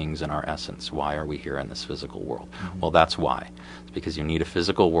spiritual beings in our essence, why are we here in this physical world? Well, that's why. It's because you need a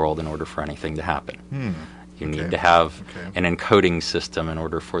physical world in order for anything to happen. You need to have an encoding system in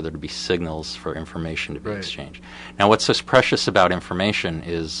order for there to be signals for information to be exchanged. Now, what's so precious about information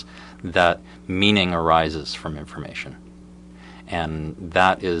is that meaning arises from information. And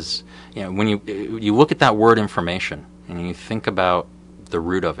that is, when you look at that word information and you think about the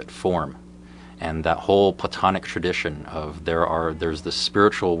root of it, form, and that whole Platonic tradition of there's this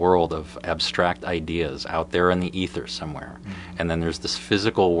spiritual world of abstract ideas out there in the ether somewhere, and then there's this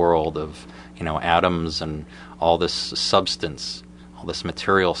physical world of atoms and all this substance, all this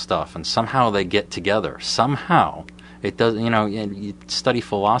material stuff, and somehow they get together. Somehow it does. You study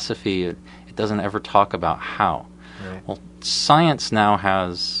philosophy, it doesn't ever talk about how. Right. Well, science now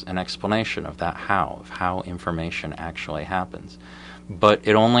has an explanation of that of how information actually happens. But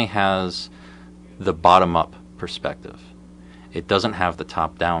it only has the bottom-up perspective. It doesn't have the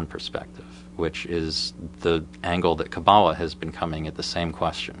top-down perspective, which is the angle that Kabbalah has been coming at the same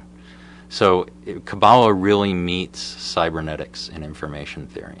question. So Kabbalah really meets cybernetics in information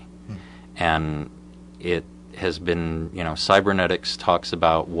theory. And it has been, cybernetics talks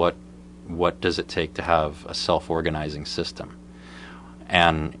about what does it take to have a self-organizing system.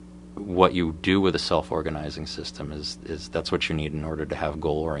 And what you do with a self-organizing system is that's what you need in order to have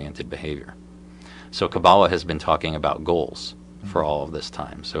goal-oriented behavior. So Kabbalah has been talking about goals for all of this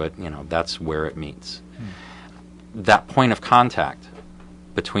time. So that's where it meets. That point of contact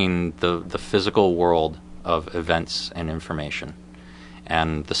between the physical world of events and information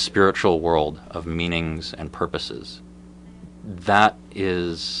and the spiritual world of meanings and purposes, that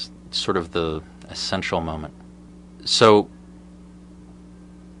is sort of the essential moment. So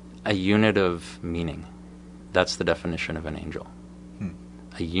a unit of meaning, that's the definition of an angel.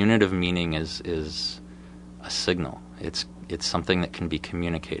 A unit of meaning is a signal. It's something that can be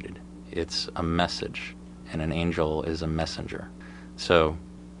communicated. It's a message, and an angel is a messenger. So,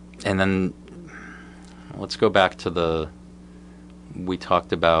 and then let's go back to we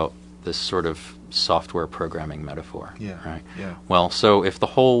talked about this sort of software programming metaphor. Yeah. Right? Yeah. Well, so if the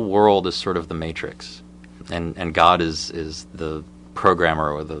whole world is sort of the matrix, and God is the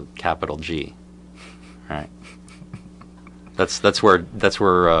programmer with a capital G, right? That's where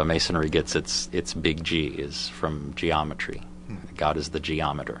Masonry gets its big G, is from geometry. God is the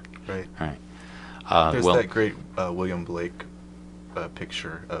geometer. Right. Right. There's that great William Blake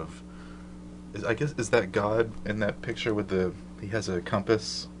picture of, is that God in that picture with he has a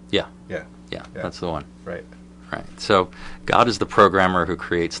compass? Yeah. Yeah. Yeah, that's the one. Right. Right. So God is the programmer who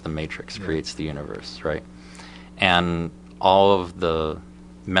creates the matrix, creates the universe, right? And all of the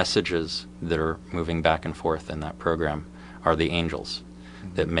messages that are moving back and forth in that program are the angels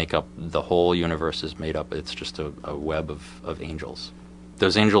that make up the whole universe. Is made up. It's just a web of angels.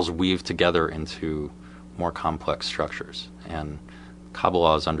 Those angels weave together into more complex structures. And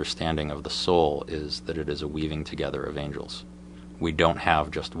Kabbalah's understanding of the soul is that it is a weaving together of angels. We don't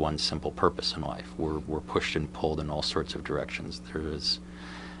have just one simple purpose in life. We're pushed and pulled in all sorts of directions. There is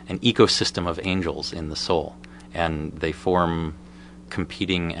an ecosystem of angels in the soul, and they form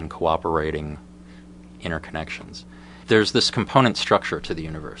competing and cooperating interconnections. There's this component structure to the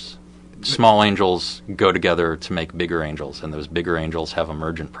universe. Small angels go together to make bigger angels, and those bigger angels have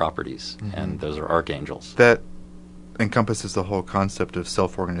emergent properties, and those are archangels. That encompasses the whole concept of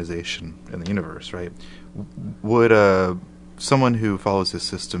self-organization in the universe, right? Would someone who follows this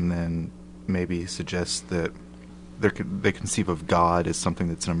system then maybe suggest that they conceive of God as something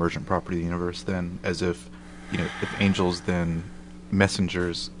that's an emergent property of the universe, then, as if if angels then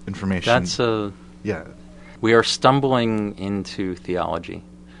messengers information? Yeah. We are stumbling into theology,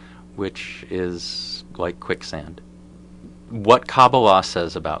 which is like quicksand. What Kabbalah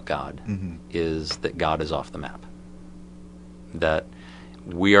says about God is that God is off the map. That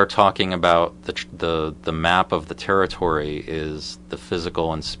we are talking about the map of the territory is the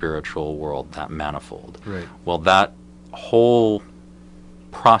physical and spiritual world, that manifold. Right. Well, that whole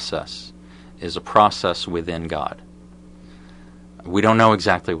process is a process within God. We don't know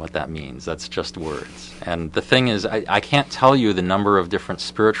exactly what that means. That's just words. And the thing is, I can't tell you the number of different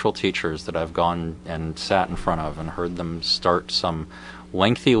spiritual teachers that I've gone and sat in front of and heard them start some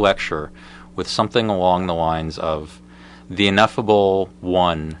lengthy lecture with something along the lines of the ineffable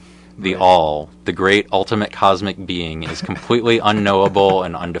one, the all, the great ultimate cosmic being is completely unknowable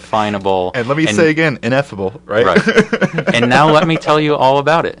and undefinable. And let me say again, ineffable, right? Right. And now let me tell you all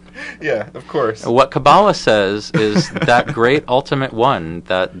about it. Yeah, of course. What Kabbalah says is that great ultimate one,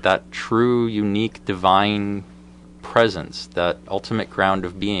 that true, unique, divine presence, that ultimate ground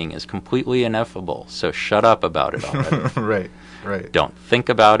of being is completely ineffable. So shut up about it already. Right. Don't think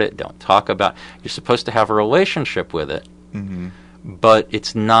about it. Don't talk about it. You're supposed to have a relationship with it, but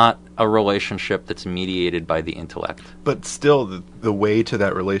it's not a relationship that's mediated by the intellect. But still, the way to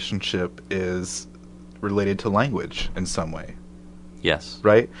that relationship is related to language in some way. Yes.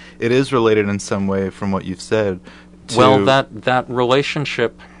 Right? It is related in some way from what you've said. Well, that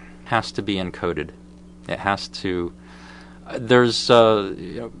relationship has to be encoded. It has to... There's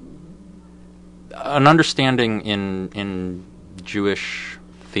an understanding in Jewish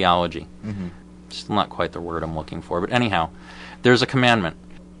theology. Still not quite the word I'm looking for, but anyhow, there's a commandment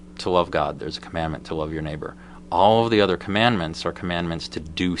to love God. There's a commandment to love your neighbor. All of the other commandments are commandments to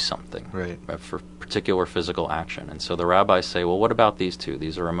do something, right, for particular physical action. And so the rabbis say, well, what about these two?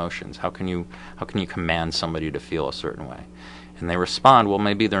 These are emotions. How can you command somebody to feel a certain way? And they respond, well,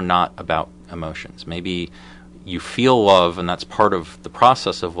 maybe they're not about emotions. Maybe you feel love, and that's part of the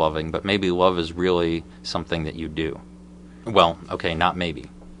process of loving, but maybe love is really something that you do. Well, okay, not maybe.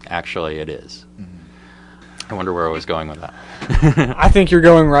 Actually, it is. I wonder where I was going with that. I think you're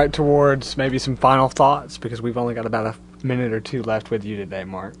going right towards maybe some final thoughts, because we've only got about a minute or two left with you today,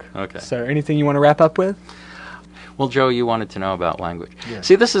 Mark. Okay. So anything you want to wrap up with? Well, Joe, you wanted to know about language. Yeah.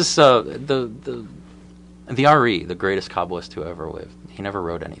 See, this is the Ari, the greatest Kabbalist who ever lived. He never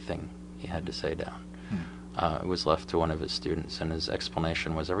wrote anything he had to say down. It was left to one of his students, and his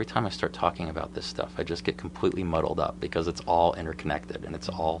explanation was, every time I start talking about this stuff, I just get completely muddled up because it's all interconnected and it's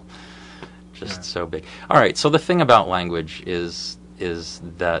all just so big. All right, so the thing about language is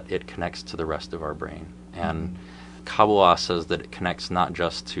that it connects to the rest of our brain. And Kabbalah says that it connects not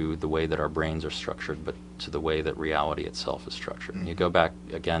just to the way that our brains are structured, but to the way that reality itself is structured. And you go back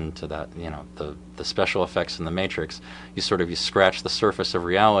again to that, the special effects in the Matrix. You scratch the surface of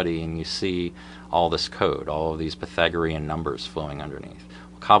reality and you see all this code, all of these Pythagorean numbers flowing underneath.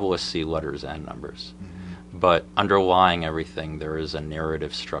 Well, Kabbalists see letters and numbers. But underlying everything, there is a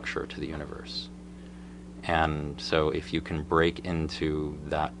narrative structure to the universe. And so if you can break into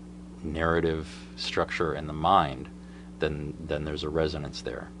that narrative structure in the mind, then there's a resonance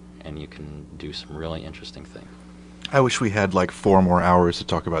there, and you can do some really interesting things. I wish we had like 4 more hours to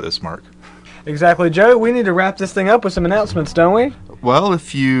talk about this, Mark. Exactly, Joe. We need to wrap this thing up with some announcements, don't we? Well,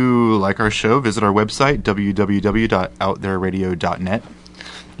 if you like our show, visit our website, www.outthereradio.net.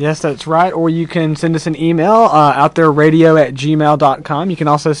 Yes, that's right. Or you can send us an email, outthereradio@gmail.com. You can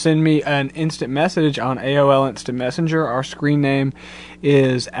also send me an instant message on AOL Instant Messenger. Our screen name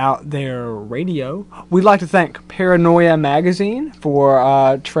is Out There Radio. We'd like to thank Paranoia Magazine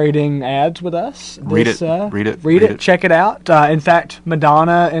for trading ads with us. Read it. Check it out. In fact,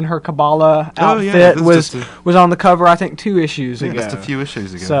 Madonna in her Kabbalah outfit was on the cover, I think, 2 issues ago. Just a few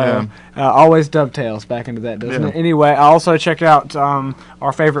issues ago. So, always dovetails back into that, doesn't it? Anyway, I also check out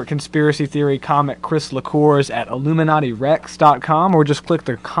our favorite conspiracy theory comic, Chris LaCour's, at IlluminatiRex.com, or just click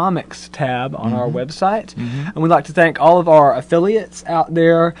the comics tab on our website. And we'd like to thank all of our affiliates out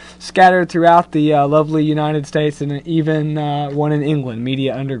there scattered throughout the lovely United States, and even one in England,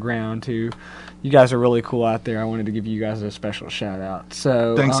 Media Underground, who you guys are really cool out there. I wanted to give you guys a special shout out.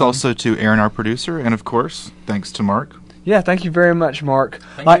 So thanks also to Aaron, our producer, and of course, thanks to Mark. Yeah, thank you very much, Mark.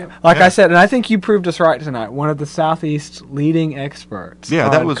 Thank you. I said, and I think you proved us right tonight, one of the Southeast's leading experts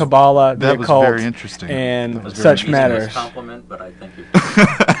on Kabbalah, the occult, very interesting. And such matters. Compliment, but I thank you.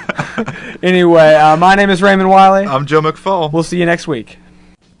 Anyway, my name is Raymond Wiley. I'm Joe McFall. We'll see you next week.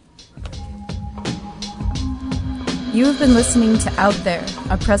 You have been listening to Out There,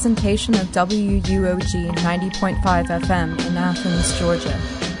 a presentation of WUOG 90.5 FM in Athens, Georgia.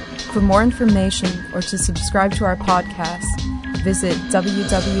 For more information or to subscribe to our podcast, visit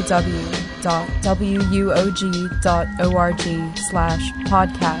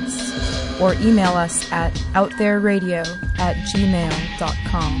www.wuog.org/podcasts or email us at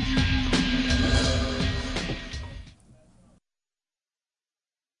outthereradio@gmail.com.